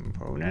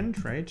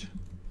component, right?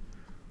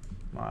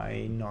 Am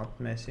I not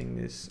messing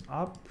this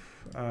up?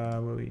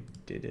 Well, we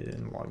did it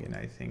in login,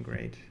 I think,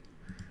 right?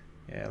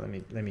 Yeah,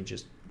 let me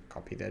just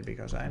copy that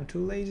because I'm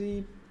too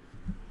lazy.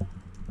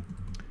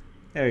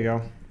 There we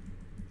go.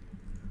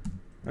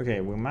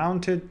 Okay, we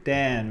mounted.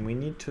 Then we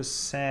need to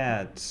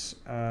set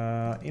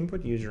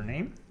input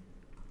username.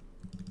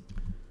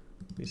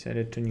 We set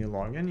it to new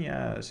login.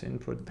 Yes,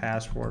 input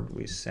password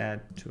we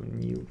set to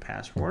new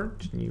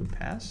password, new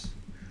pass.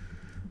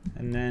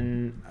 And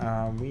then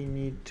we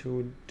need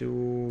to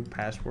do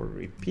password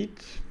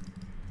repeat.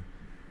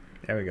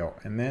 There we go.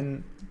 And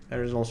then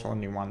there is also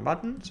only one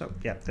button. So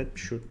yeah, that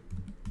should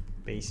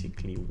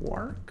basically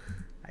work,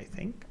 I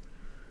think.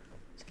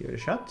 Let's give it a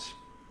shot.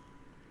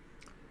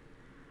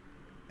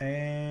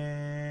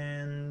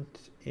 And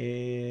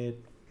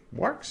it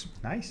works.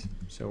 Nice.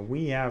 So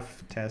we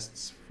have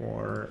tests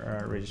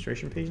for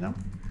registration page now.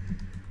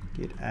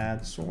 Git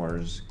add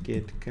source,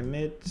 git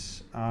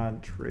commit,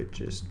 add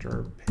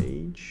register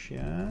page.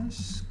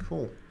 Yes,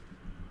 cool.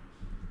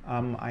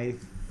 I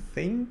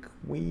think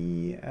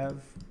we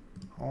have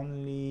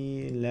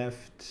only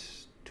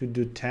left to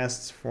do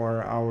tests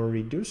for our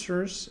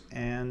reducers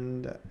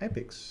and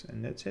epics,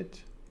 and that's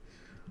it.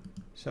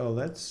 So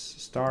let's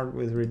start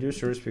with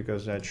reducers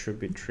because that should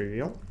be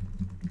trivial.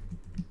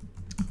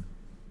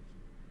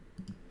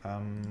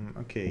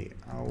 Okay,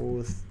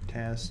 auth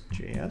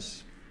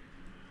test.js.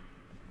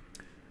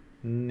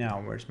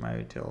 Now, where's my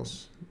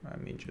utils?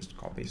 Let me just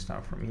copy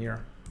stuff from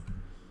here.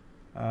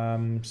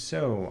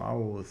 So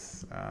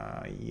auth,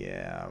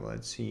 yeah,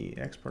 let's see,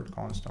 export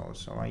console.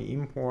 So I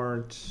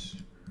import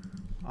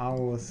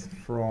auth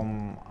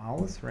from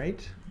auth,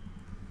 right?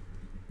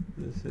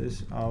 This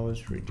is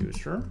auth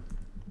reducer.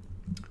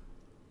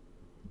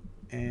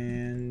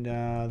 And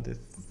the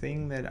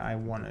thing that I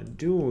want to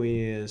do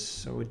is,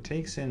 so it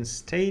takes in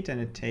state and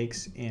it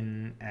takes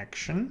in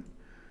action.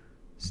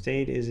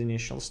 State is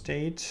initial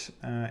state,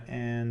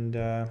 and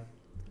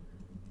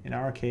in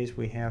our case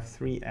we have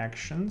 3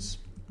 actions.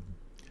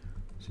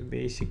 So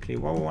basically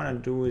what we want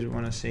to do is we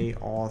want to say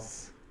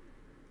auth,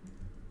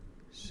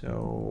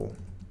 so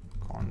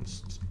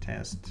const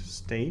test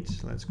state.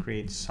 Let's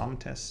create some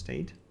test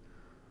state.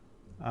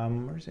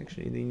 Where's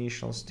actually the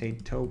initial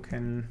state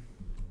token?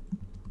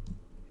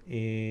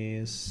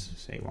 Is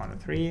say 1 to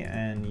 3,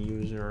 and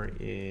user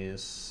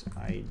is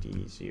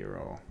ID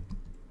 0.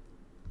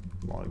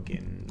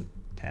 Login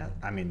test.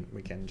 I mean,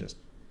 we can just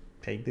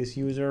take this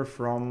user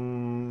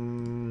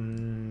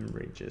from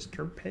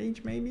register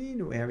page, maybe.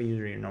 Do we have a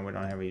user here? No, we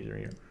don't have a user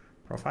here.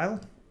 Profile.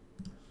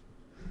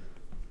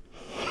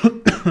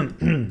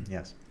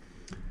 Yes.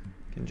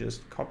 You can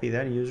just copy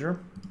that user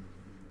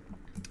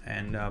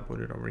and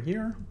put it over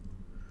here.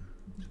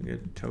 So we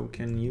get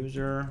token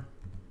user.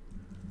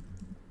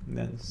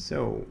 Then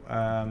so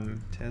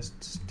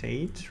test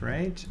state,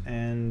 right?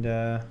 And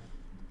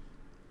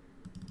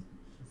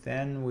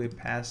then we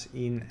pass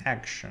in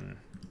action.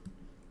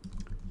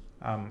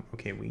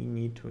 Okay, we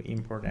need to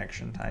import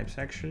action types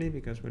actually,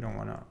 because we don't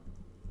want to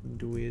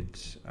do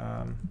it.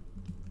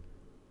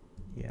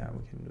 Yeah,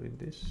 we can do it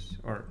this,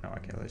 or no,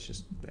 okay,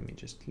 let me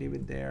just leave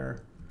it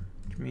there,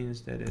 which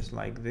means that it's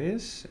like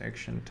this,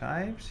 action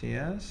types,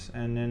 yes,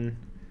 and then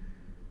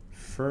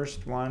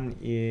first one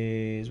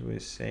is, we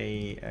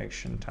say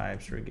action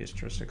types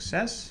register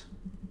success.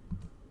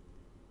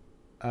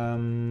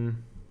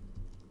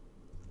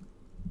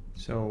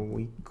 So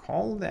we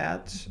call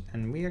that,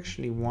 and we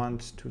actually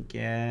want to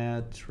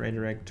get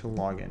redirect to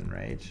login,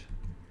 right?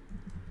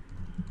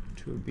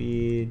 To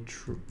be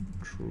truthy.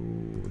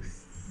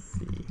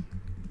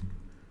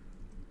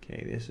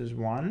 Okay, this is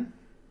one.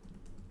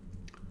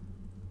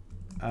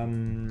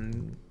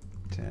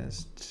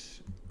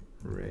 Test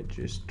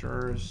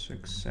register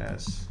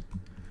success.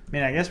 I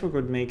mean, I guess we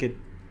could make it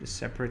a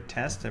separate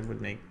test. That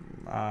would make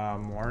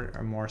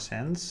more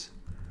sense.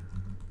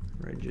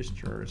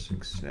 Register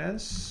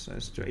success.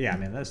 Let's do it. Yeah, I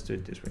mean, let's do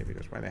it this way,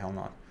 because why the hell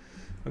not?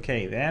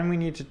 Okay, then we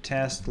need to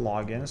test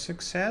login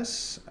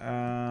success.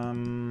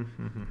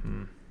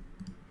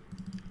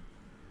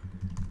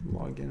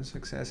 Login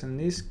success. In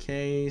this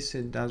case,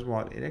 it does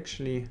what? It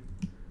actually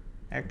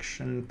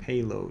action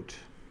payload.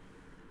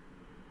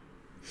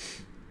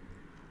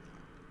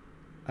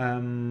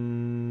 How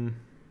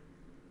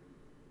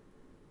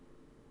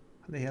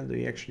the hell do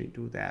we actually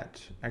do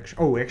that?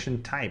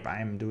 Action type.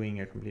 I am doing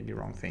a completely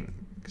wrong thing,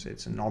 because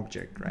it's an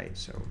object, right?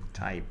 So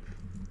type.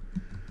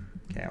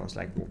 Okay, I was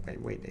like,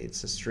 wait,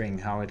 it's a string.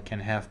 How it can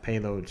have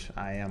payload?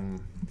 I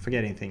am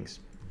forgetting things.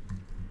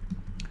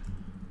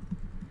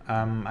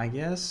 I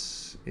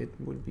guess it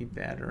would be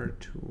better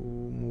to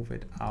move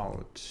it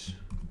out.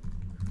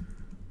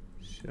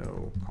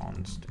 So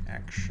const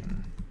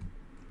action.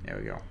 There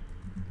we go.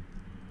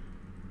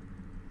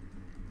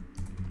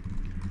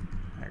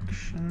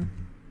 Action.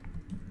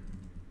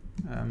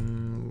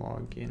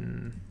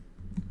 Login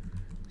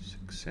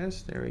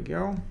success. There we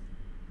go.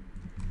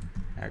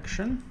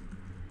 Action.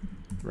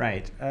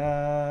 Right.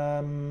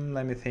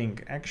 Let me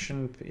think.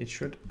 Action. It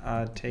should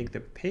take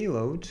the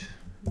payload.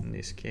 In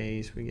this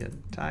case, we get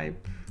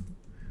type.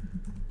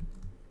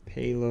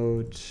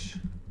 Payload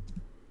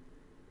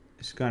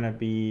is gonna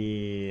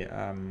be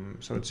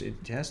so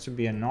it has to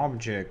be an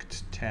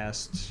object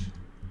test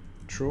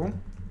true.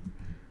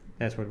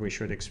 That's what we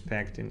should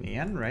expect in the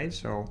end, right?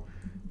 So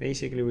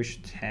basically we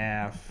should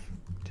have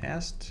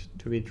test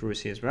to be true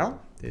as well.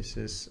 This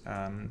is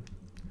I mean,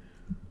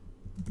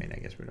 I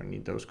guess we don't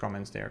need those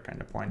comments. They're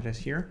kind of pointless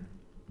here.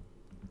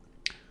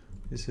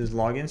 This is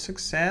login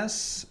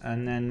success,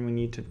 and then we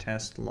need to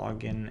test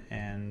login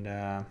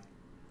and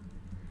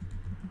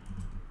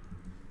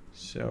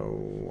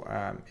so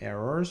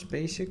errors,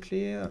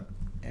 basically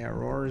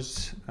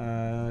errors,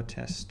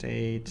 test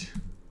state.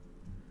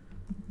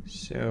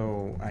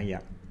 So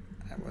yeah,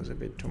 that was a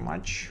bit too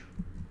much.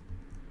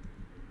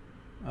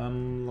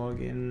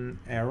 Login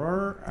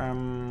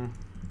error.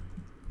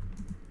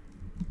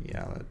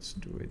 Yeah, let's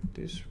do it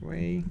this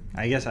way.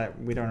 I guess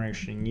we don't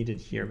actually need it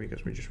here,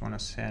 because we just want to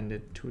send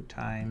it 2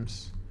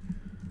 times.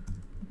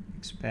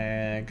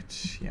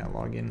 Expect, yeah,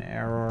 login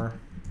error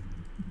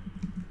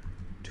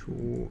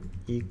to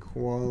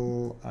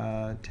equal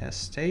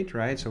test state,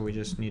 right? So we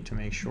just need to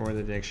make sure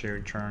that it actually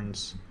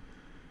returns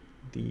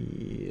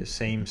the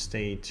same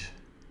state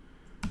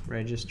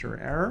register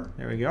error.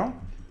 There we go.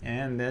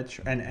 And that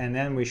and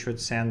then we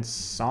should send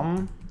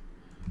some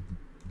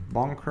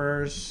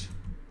bonkers,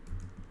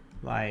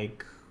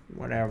 like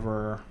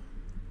whatever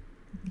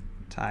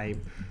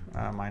type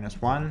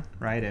 -1,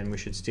 right? And we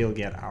should still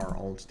get our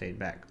old state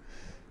back.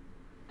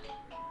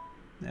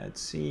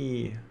 Let's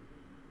see.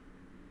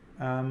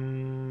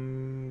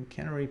 Can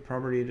read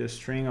property to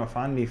string of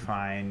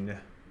undefined.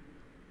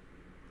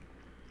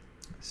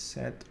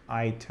 Set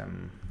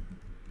item.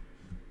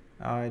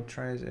 It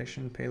tries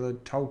action,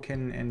 payload,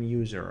 token, and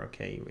user.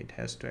 Okay, it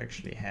has to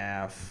actually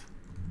have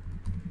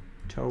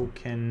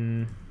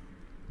token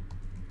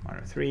 1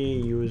 of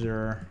 3,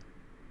 user.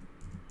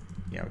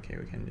 Yeah, okay,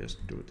 we can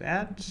just do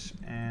that,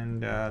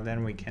 and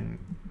then we can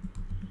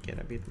get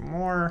a bit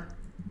more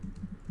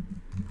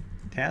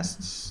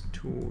tests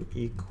to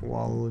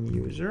equal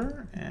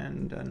user,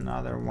 and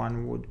another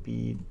one would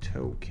be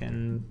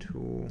token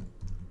to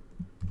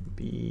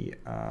be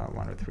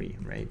 1 of 3,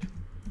 right?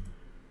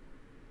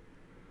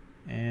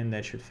 And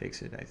that should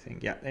fix it, I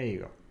think. Yeah, there you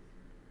go.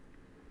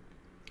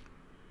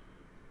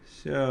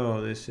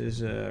 So this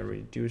is a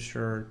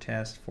reducer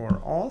test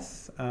for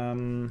auth.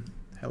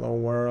 Hello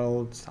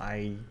world.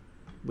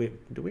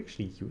 Do we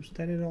actually use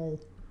that at all?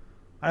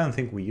 I don't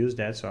think we use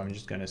that, so I'm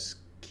just gonna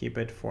skip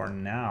it for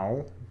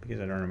now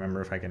because I don't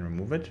remember if I can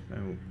remove it.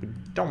 We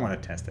don't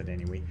want to test it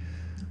anyway.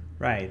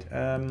 Right.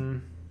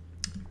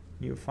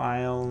 New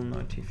file,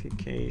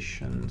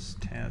 notifications,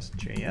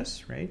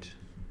 test.js, right?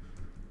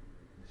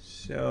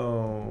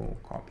 So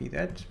copy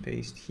that,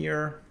 paste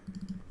here.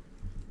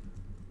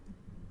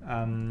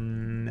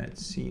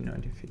 Let's see,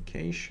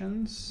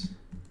 notifications.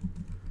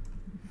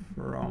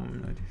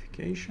 From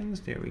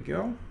notifications, there we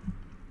go.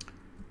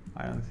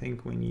 I don't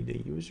think we need a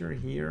user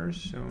here,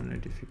 so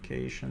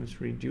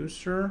notifications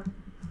reducer.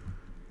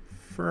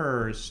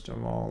 First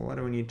of all, what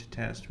do we need to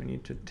test? We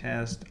need to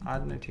test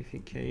add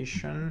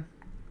notification.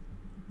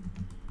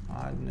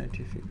 Add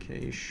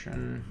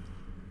notification.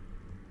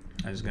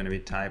 That's going to be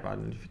type add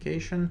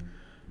notification.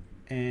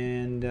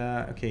 And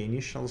okay,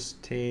 initial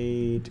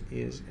state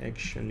is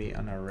actually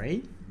an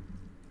array.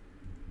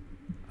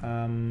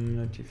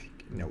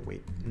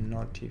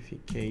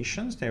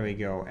 Notifications. There we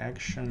go.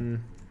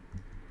 Action,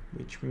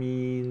 which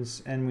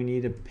means, and we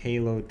need a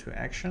payload to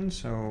action.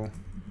 So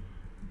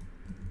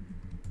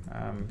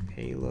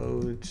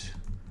payload,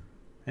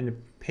 and the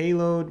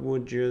payload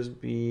would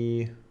just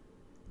be,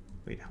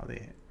 wait, how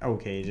they,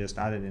 okay, just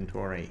added into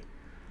array.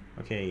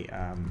 Okay,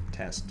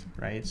 test,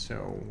 right?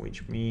 So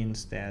which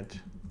means that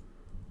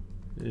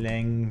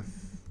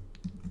length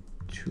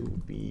to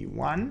be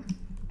 1,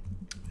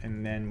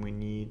 and then we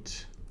need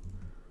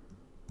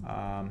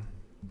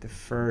the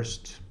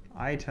first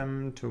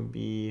item to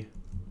be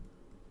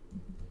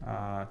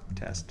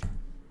test.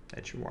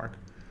 That should work.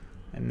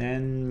 And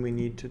then we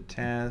need to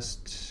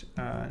test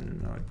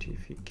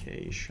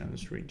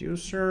notifications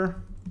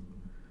reducer.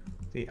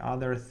 The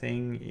other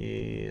thing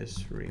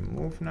is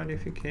remove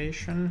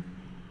notification.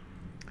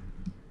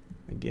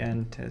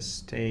 Again, test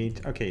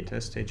state. Okay,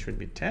 test state should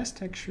be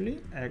test actually.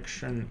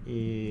 Action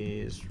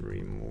is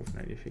remove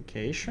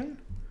notification.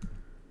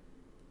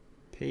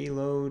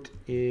 Payload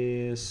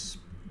is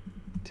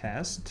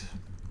test.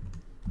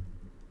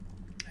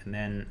 And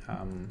then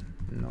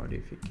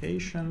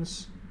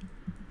notifications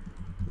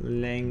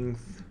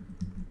length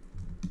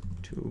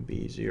to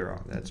be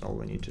 0. That's all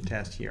we need to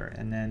test here.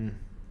 And then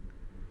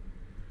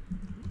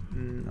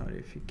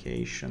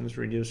notifications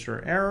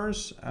reducer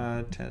errors,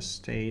 test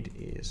state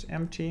is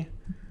empty,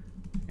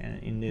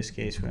 and in this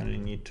case we only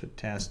need to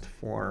test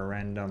for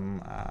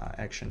random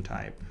action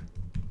type.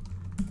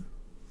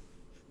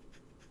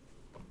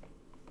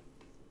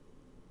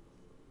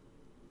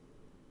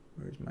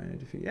 Where's my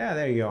notification? Yeah,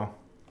 there you go.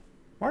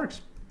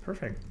 Works.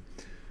 Perfect.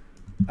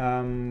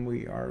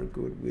 We are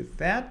good with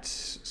that.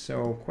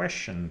 So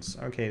questions.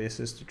 Okay,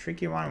 this is the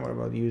tricky one. What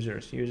about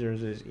users?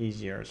 Users is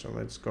easier, so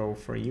let's go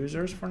for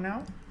users for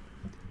now.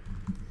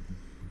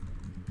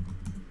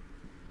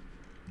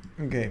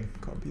 Okay,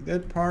 copy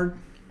that part.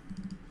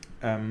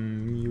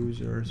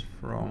 Users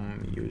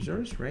from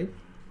users, right?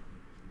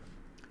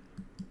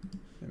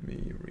 Let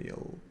me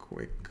real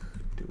quick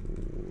do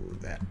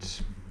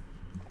that.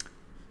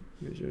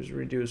 Users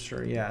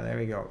reducer, yeah, there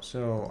we go.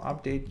 So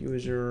update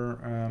user,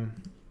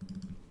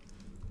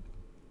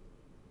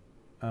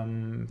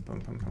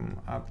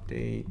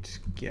 update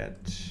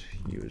get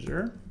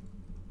user.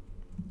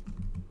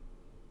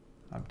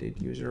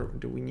 Update user.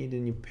 Do we need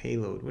any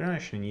payload? We don't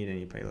actually need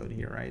any payload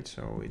here, right?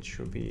 So it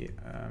should be,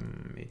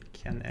 it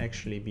can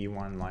actually be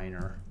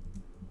one-liner.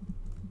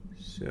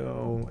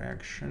 So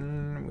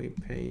action, we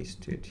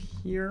paste it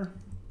here.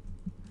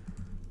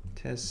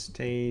 Test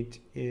state,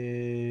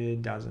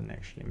 it doesn't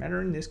actually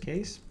matter in this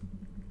case.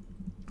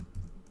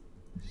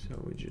 So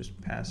we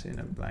just pass in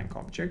a blank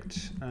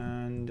object,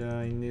 and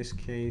in this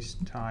case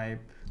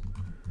type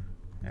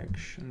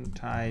action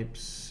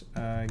types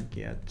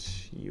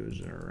get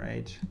user,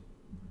 right?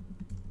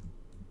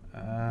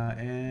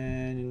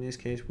 And in this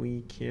case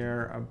we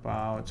care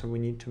about, so we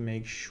need to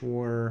make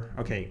sure,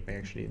 okay,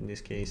 actually in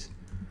this case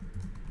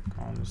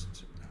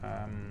const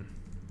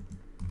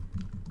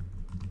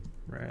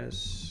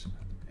res,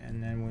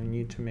 and then we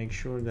need to make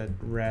sure that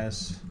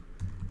res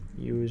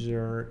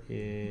user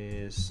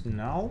is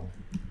null.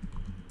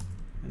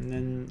 and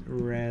then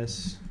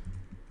res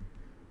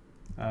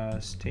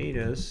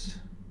status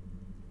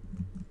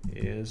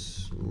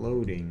is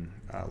loading,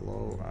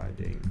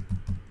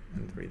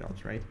 and 3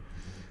 dots, right?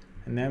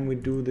 And then we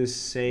do the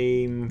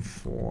same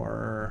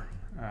for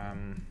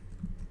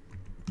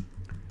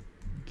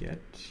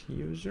get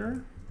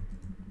user.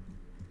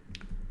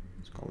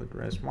 Let's call it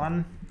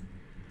res1.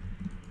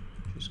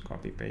 Just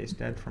copy paste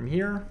that from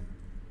here.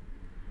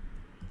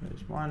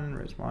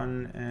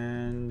 res1,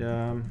 and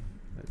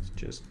let's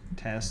just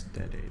test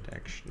that it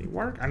actually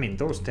works. I mean,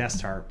 those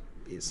tests are,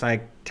 it's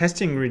like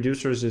testing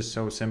reducers is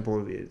so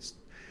simple. It's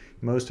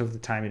most of the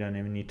time you don't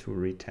even need to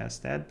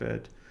retest that,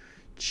 but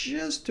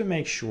just to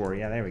make sure.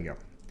 Yeah, there we go.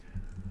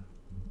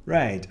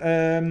 Right,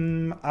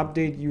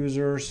 update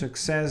user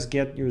success,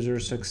 get user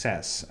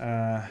success.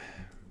 Okay,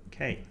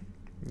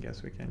 I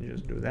guess we can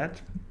just do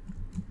that.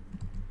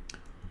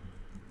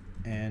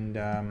 And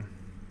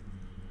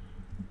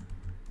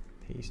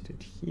paste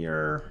it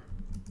here.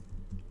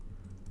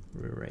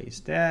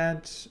 Erase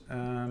that.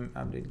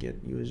 Update get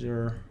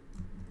user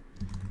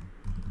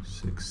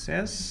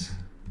success.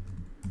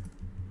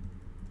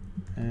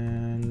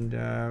 And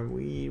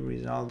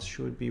results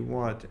should be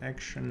what?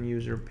 Action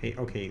user pay.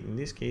 Okay, in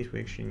this case we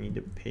actually need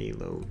a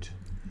payload.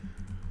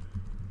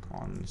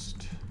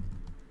 Const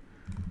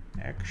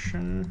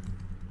action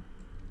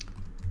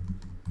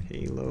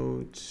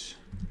payload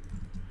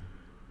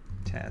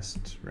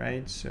test,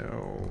 right?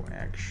 So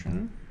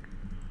action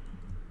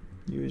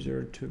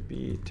user to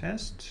be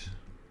test.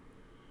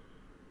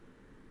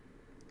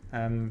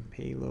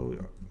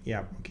 Payload,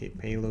 yeah, okay,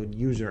 payload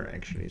user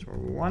actually is what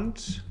we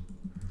want.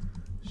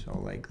 So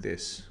like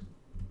this.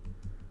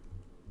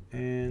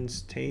 And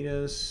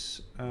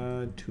status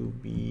to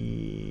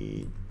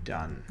be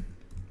done.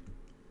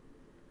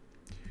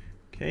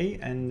 Okay,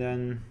 and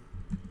then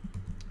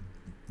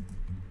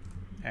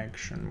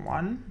action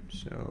 1,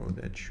 so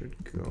that should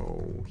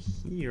go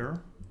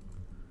here,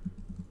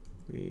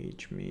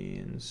 which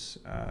means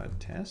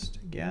test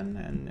again,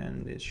 and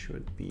then this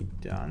should be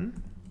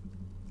done.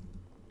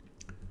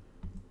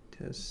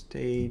 Test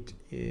state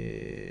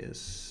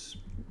is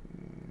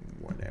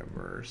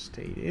whatever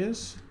state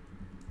is.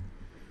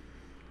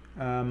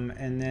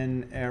 And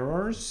then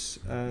errors,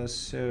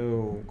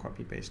 so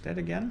copy paste that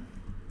again.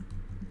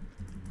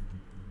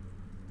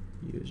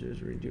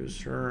 Users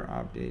reducer,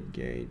 update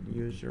get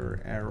user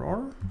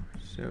error.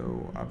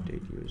 So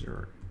update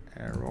user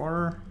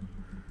error,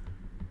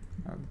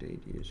 update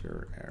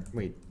user error.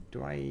 Wait,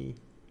 do I?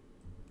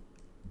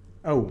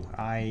 Oh,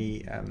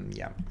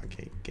 yeah,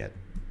 okay, get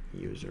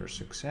user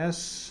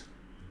success,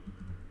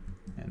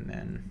 and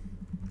then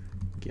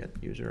get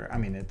user. I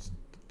mean, it's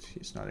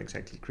not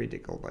exactly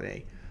critical, but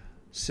hey.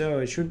 So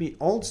it should be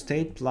old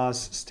state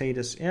plus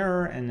status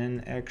error, and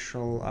then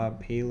actual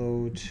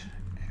payload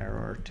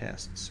error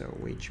test. So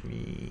which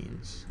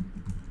means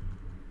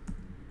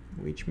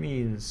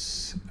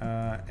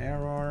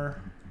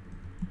error,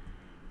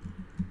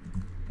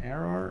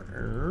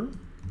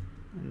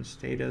 and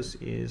status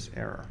is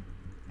error.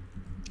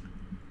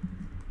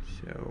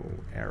 So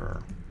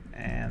error,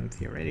 and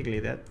theoretically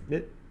that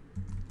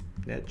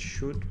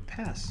should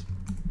pass.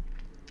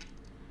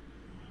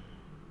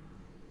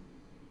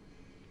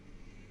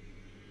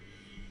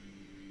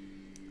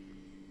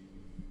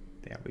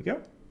 There we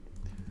go.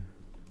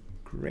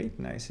 Great,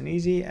 nice and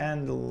easy.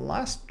 And the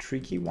last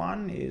tricky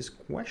one is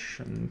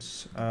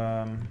questions.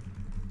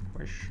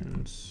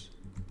 Questions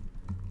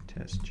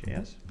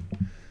test.js.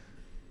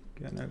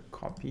 Gonna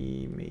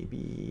copy,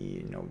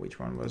 maybe, no, which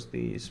one was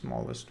the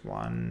smallest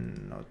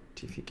one?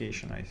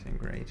 Notification, I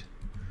think, right?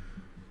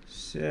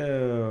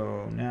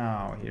 So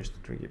now here's the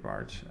tricky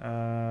part.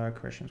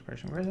 Questions.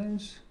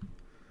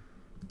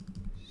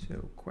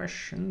 So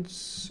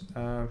questions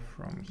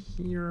from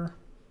here.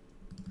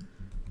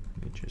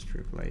 Let me just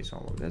replace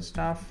all of that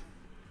stuff.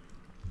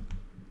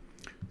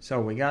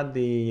 So we got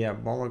the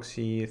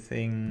bollocksy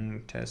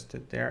thing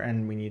tested there,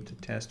 and we need to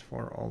test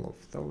for all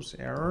of those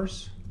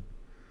errors.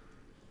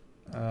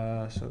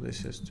 So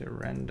this is the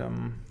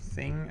random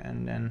thing,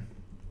 and then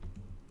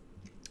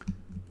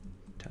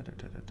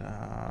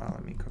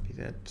let me copy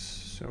that.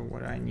 So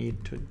what I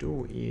need to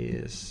do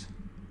is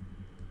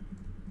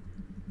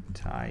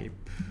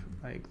type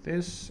like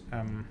this.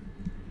 I'm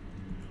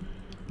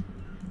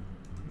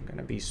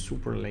gonna be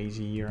super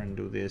lazy here and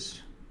do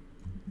this,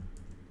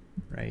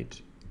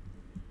 right?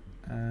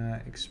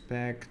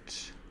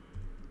 Expect,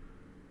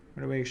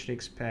 what do we actually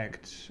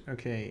expect?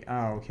 Okay,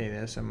 okay,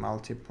 there's a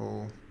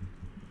multiple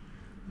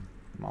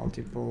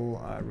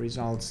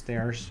results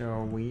there,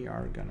 so we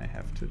are gonna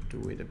have to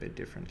do it a bit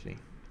differently.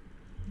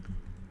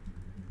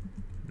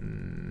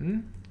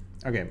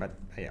 Okay, but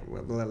yeah,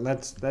 well,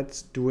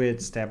 let's do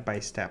it step by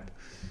step.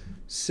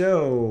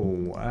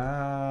 So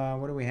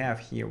what do we have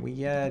here? We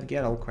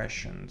get all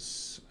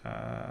questions.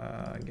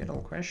 Get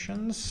all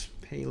questions.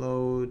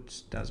 Payload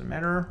doesn't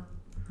matter,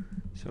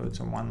 so it's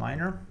a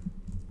one-liner.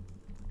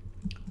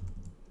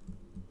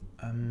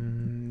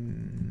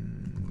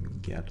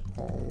 Get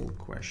all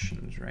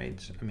questions,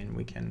 right? I mean,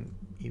 we can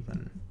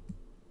even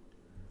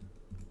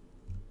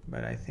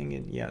but I think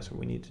it, yeah, so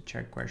we need to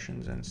check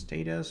questions and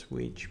status,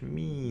 which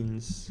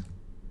means,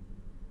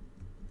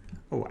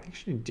 oh, I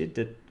actually did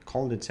that,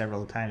 called it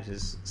several times.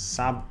 It's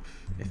sub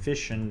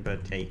efficient,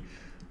 but hey,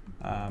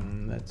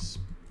 let's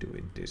do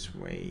it this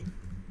way.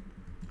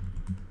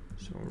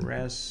 So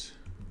res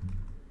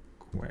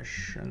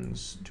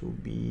questions to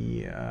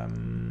be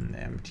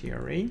empty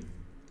array.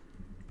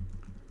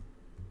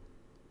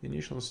 The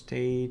initial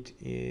state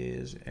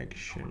is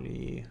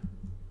actually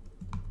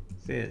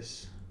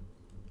this.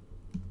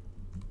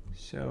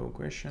 So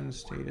question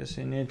status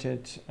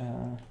init.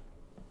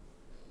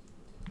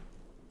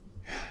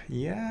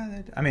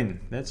 Yeah, I mean,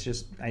 that's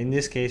just, in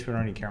this case, we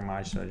don't really care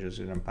much, so I'm just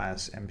gonna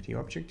pass empty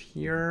object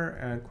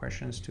here.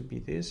 Questions to be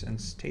this, and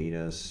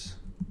status,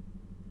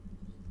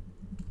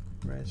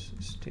 res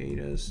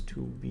status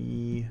to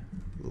be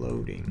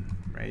loading,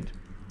 right?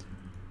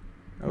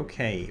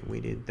 Okay, we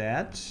did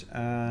that.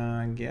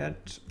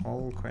 Get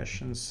all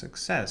questions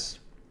success.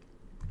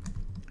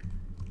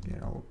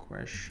 Get all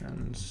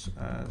questions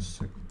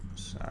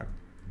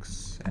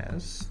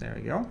success. There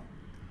we go.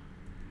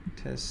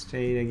 Test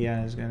state again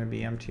is going to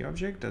be empty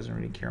object. Doesn't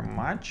really care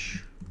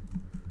much.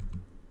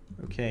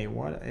 Okay,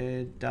 what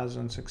it does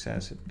on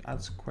success? It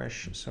adds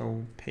questions.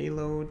 So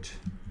payload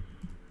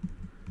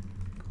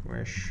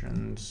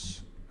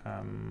questions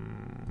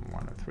 1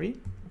 or 3.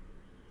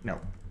 No.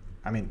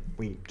 I mean,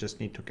 we just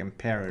need to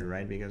compare it,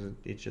 right? Because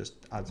it just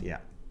adds, yeah.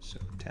 So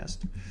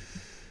test.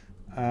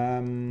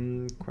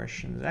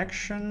 Questions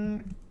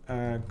action,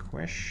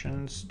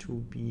 questions to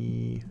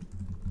be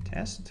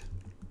test.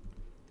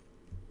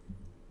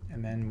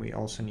 And then we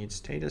also need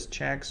status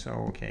check. So,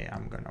 okay,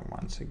 I'm gonna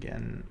once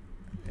again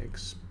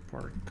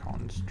export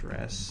const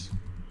res,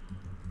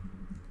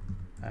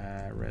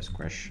 res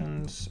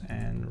questions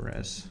and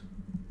res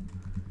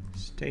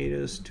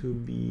status to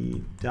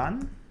be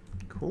done.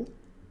 Cool.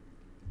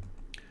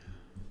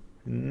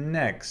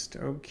 Next,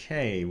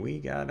 okay, we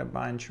got a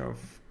bunch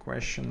of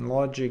question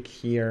logic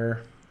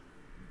here.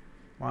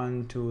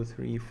 1, 2,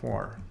 3,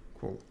 4.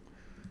 Cool.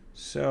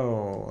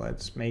 So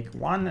let's make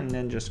one and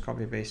then just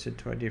copy paste it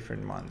to a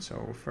different one.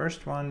 So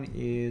first one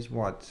is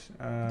what?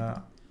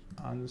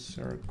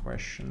 Answer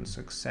question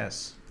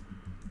success.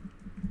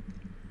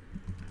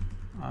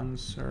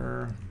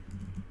 Answer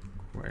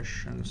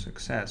question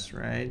success,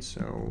 right?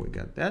 So we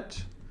got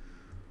that.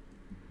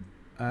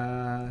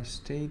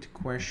 State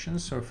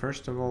questions. So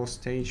first of all,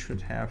 state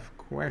should have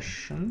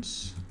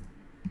questions,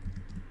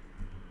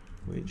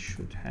 which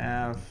should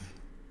have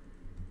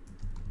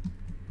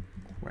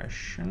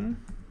question.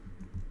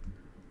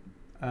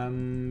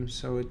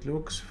 So it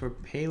looks for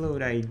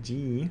payload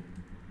ID,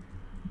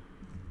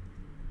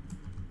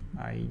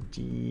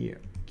 QID,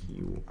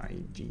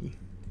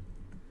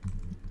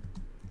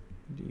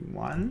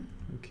 D1,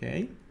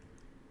 okay.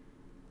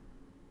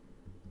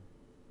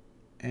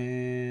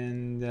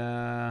 And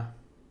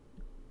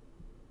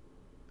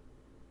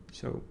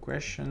so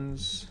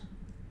questions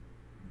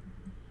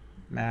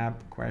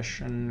map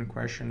question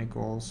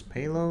equals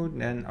payload,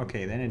 then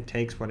okay, then it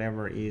takes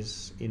whatever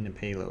is in the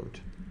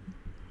payload.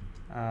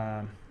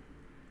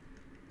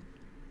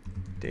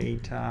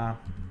 Data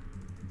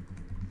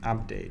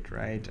update,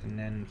 right? And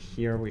then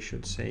here we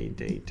should say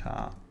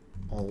data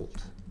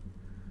alt.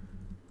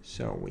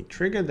 So we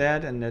trigger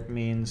that, and that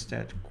means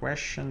that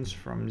questions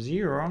from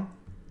 0,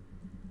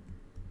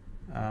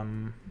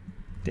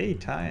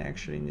 data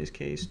actually in this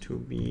case to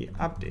be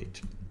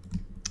update.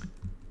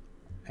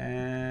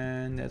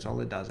 And that's all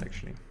it does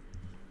actually.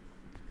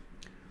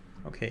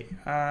 Okay,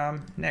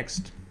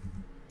 next.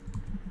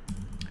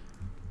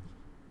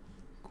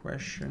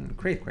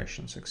 Create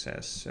question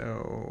success.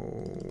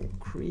 So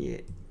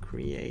create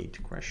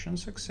question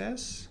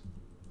success.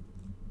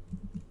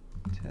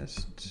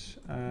 Test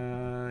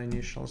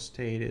initial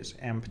state is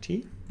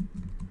empty.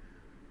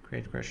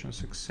 Create question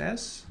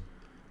success.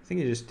 I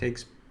think it just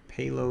takes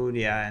payload,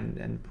 yeah,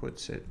 and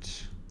puts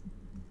it.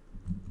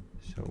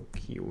 So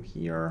Q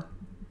here.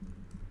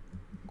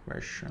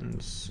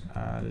 Questions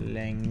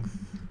length.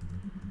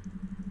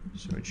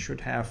 So it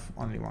should have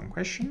only one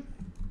question.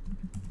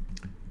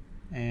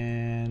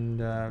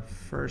 And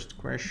first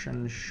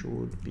question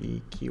should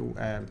be Q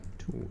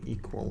to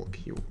equal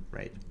Q,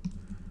 right?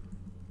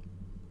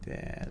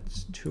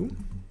 That's 2.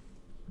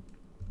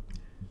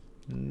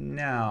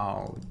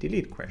 Now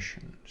delete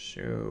question.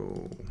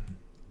 So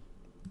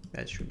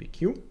that should be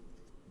Q.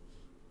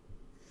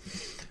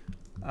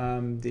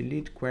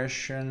 Delete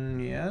question,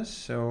 yes.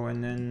 So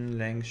and then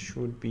length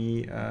should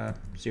be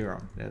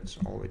 0. That's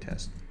all we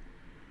test.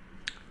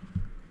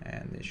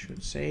 And it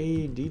should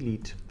say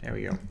delete. There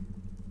we go.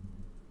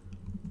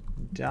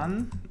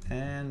 Done.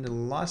 And the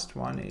last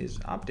one is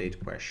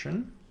update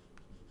question.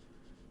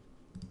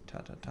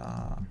 There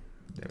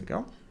we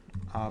go.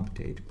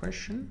 Update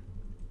question.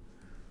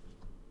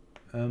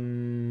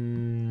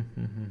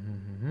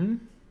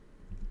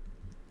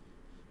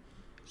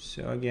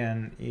 So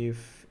again,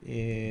 if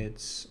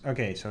it's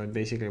okay, so it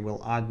basically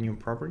will add new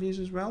properties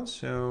as well.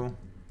 So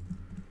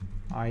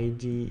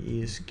ID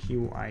is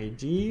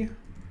QID.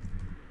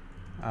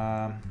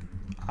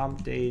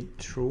 update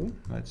true.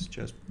 Let's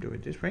just do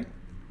it this way.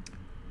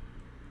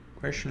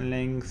 Question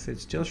length, it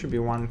still should be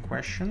one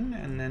question,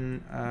 and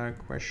then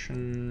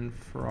question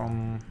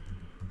from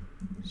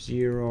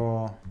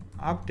 0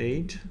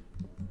 update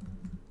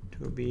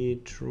to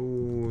be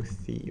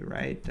truthy,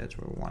 right? That's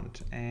what we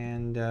want.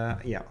 And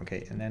yeah,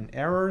 okay, and then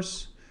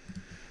errors.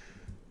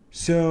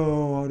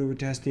 So how do we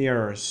test the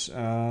errors?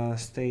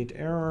 State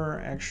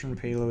error, action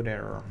payload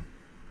error.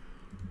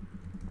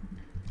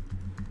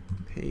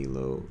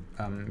 Payload,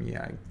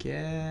 yeah, I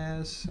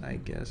guess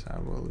I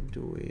will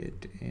do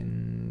it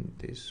in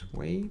this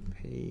way.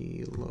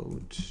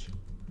 Payload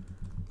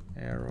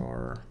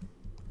error,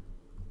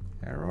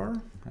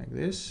 like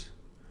this.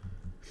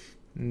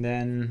 And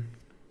then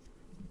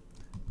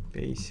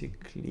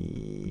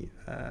basically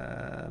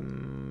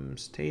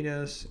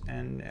status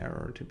and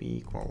error to be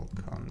equal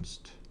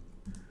const.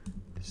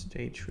 The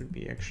state should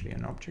be actually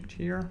an object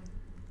here.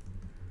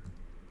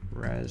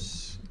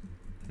 Res,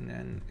 and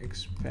then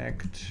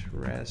expect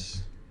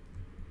res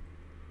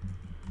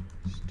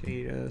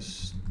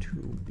status to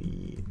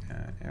be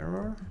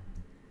error.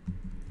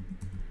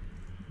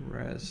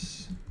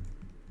 Res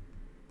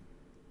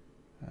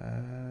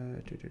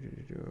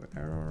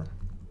error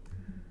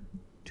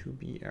to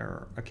be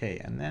error. Okay,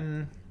 and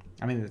then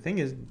I mean the thing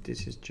is,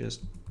 this is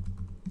just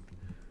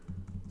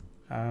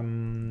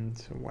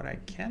so what I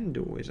can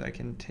do is I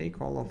can take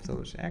all of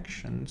those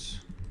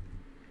actions,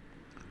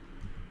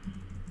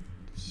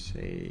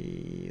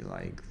 say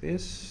like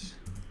this,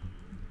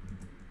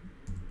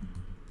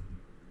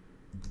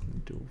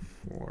 do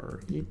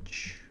for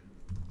each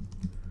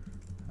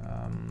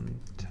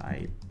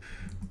type,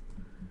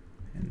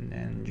 and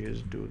then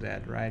just do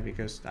that, right?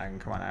 Because I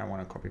don't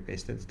want to copy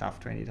paste that stuff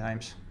 20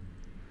 times.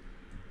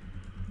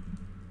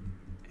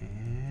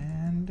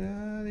 And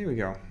there we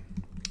go.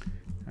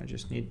 I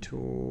just need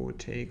to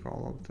take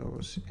all of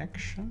those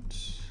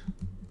actions,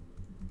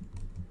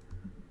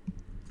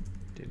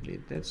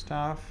 delete that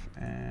stuff,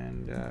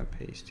 and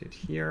paste it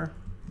here,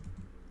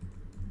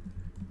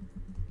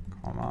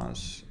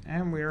 commas,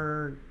 and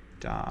we're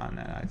done.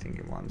 And I think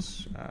it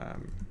wants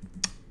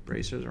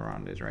bracers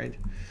around it, right?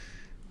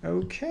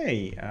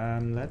 Okay,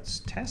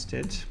 let's test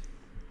it.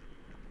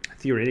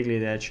 Theoretically,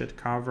 that should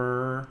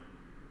cover.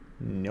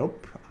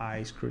 Nope,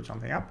 I screwed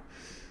something up.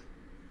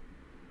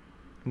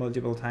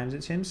 Multiple times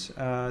it seems.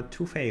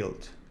 2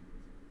 failed.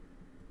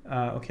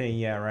 Okay,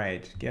 yeah,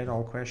 right. Get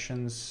all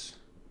questions.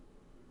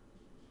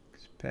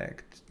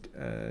 Expect.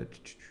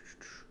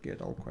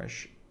 Get all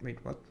question. Wait,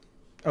 what?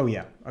 Oh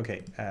yeah.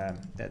 Okay.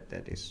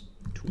 That is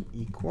to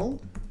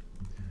equal.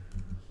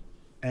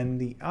 And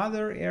the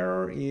other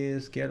error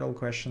is get all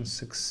questions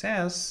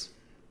success.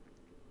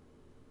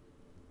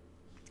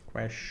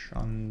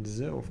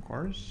 Questions, of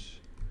course.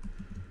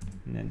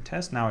 And then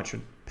test. Now it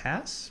should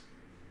pass.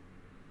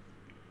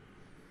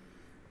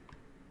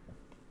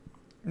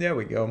 There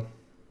we go.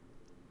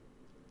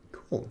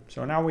 Cool.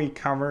 So now we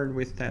covered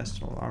with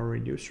test all our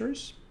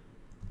reducers.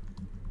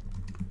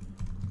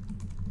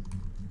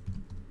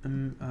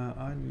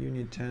 On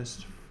unit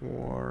test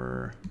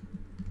for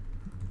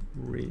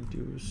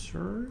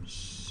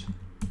reducers,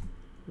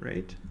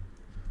 right?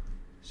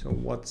 So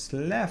what's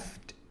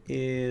left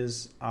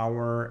is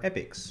our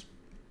epics.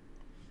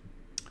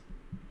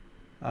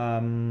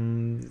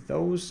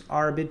 Those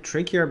are a bit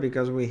trickier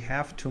because we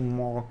have to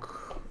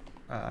mock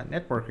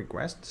network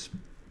requests.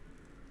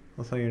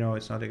 Although, you know,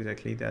 it's not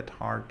exactly that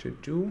hard to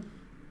do,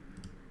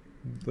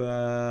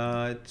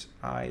 but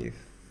I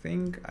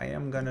think I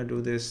am gonna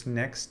do this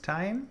next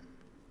time.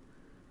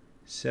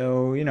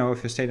 So, you know,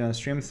 if you stayed on the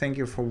stream, thank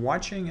you for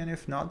watching, and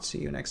if not, see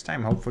you next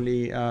time,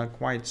 hopefully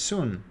quite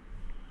soon.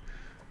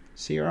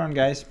 See you around,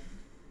 guys.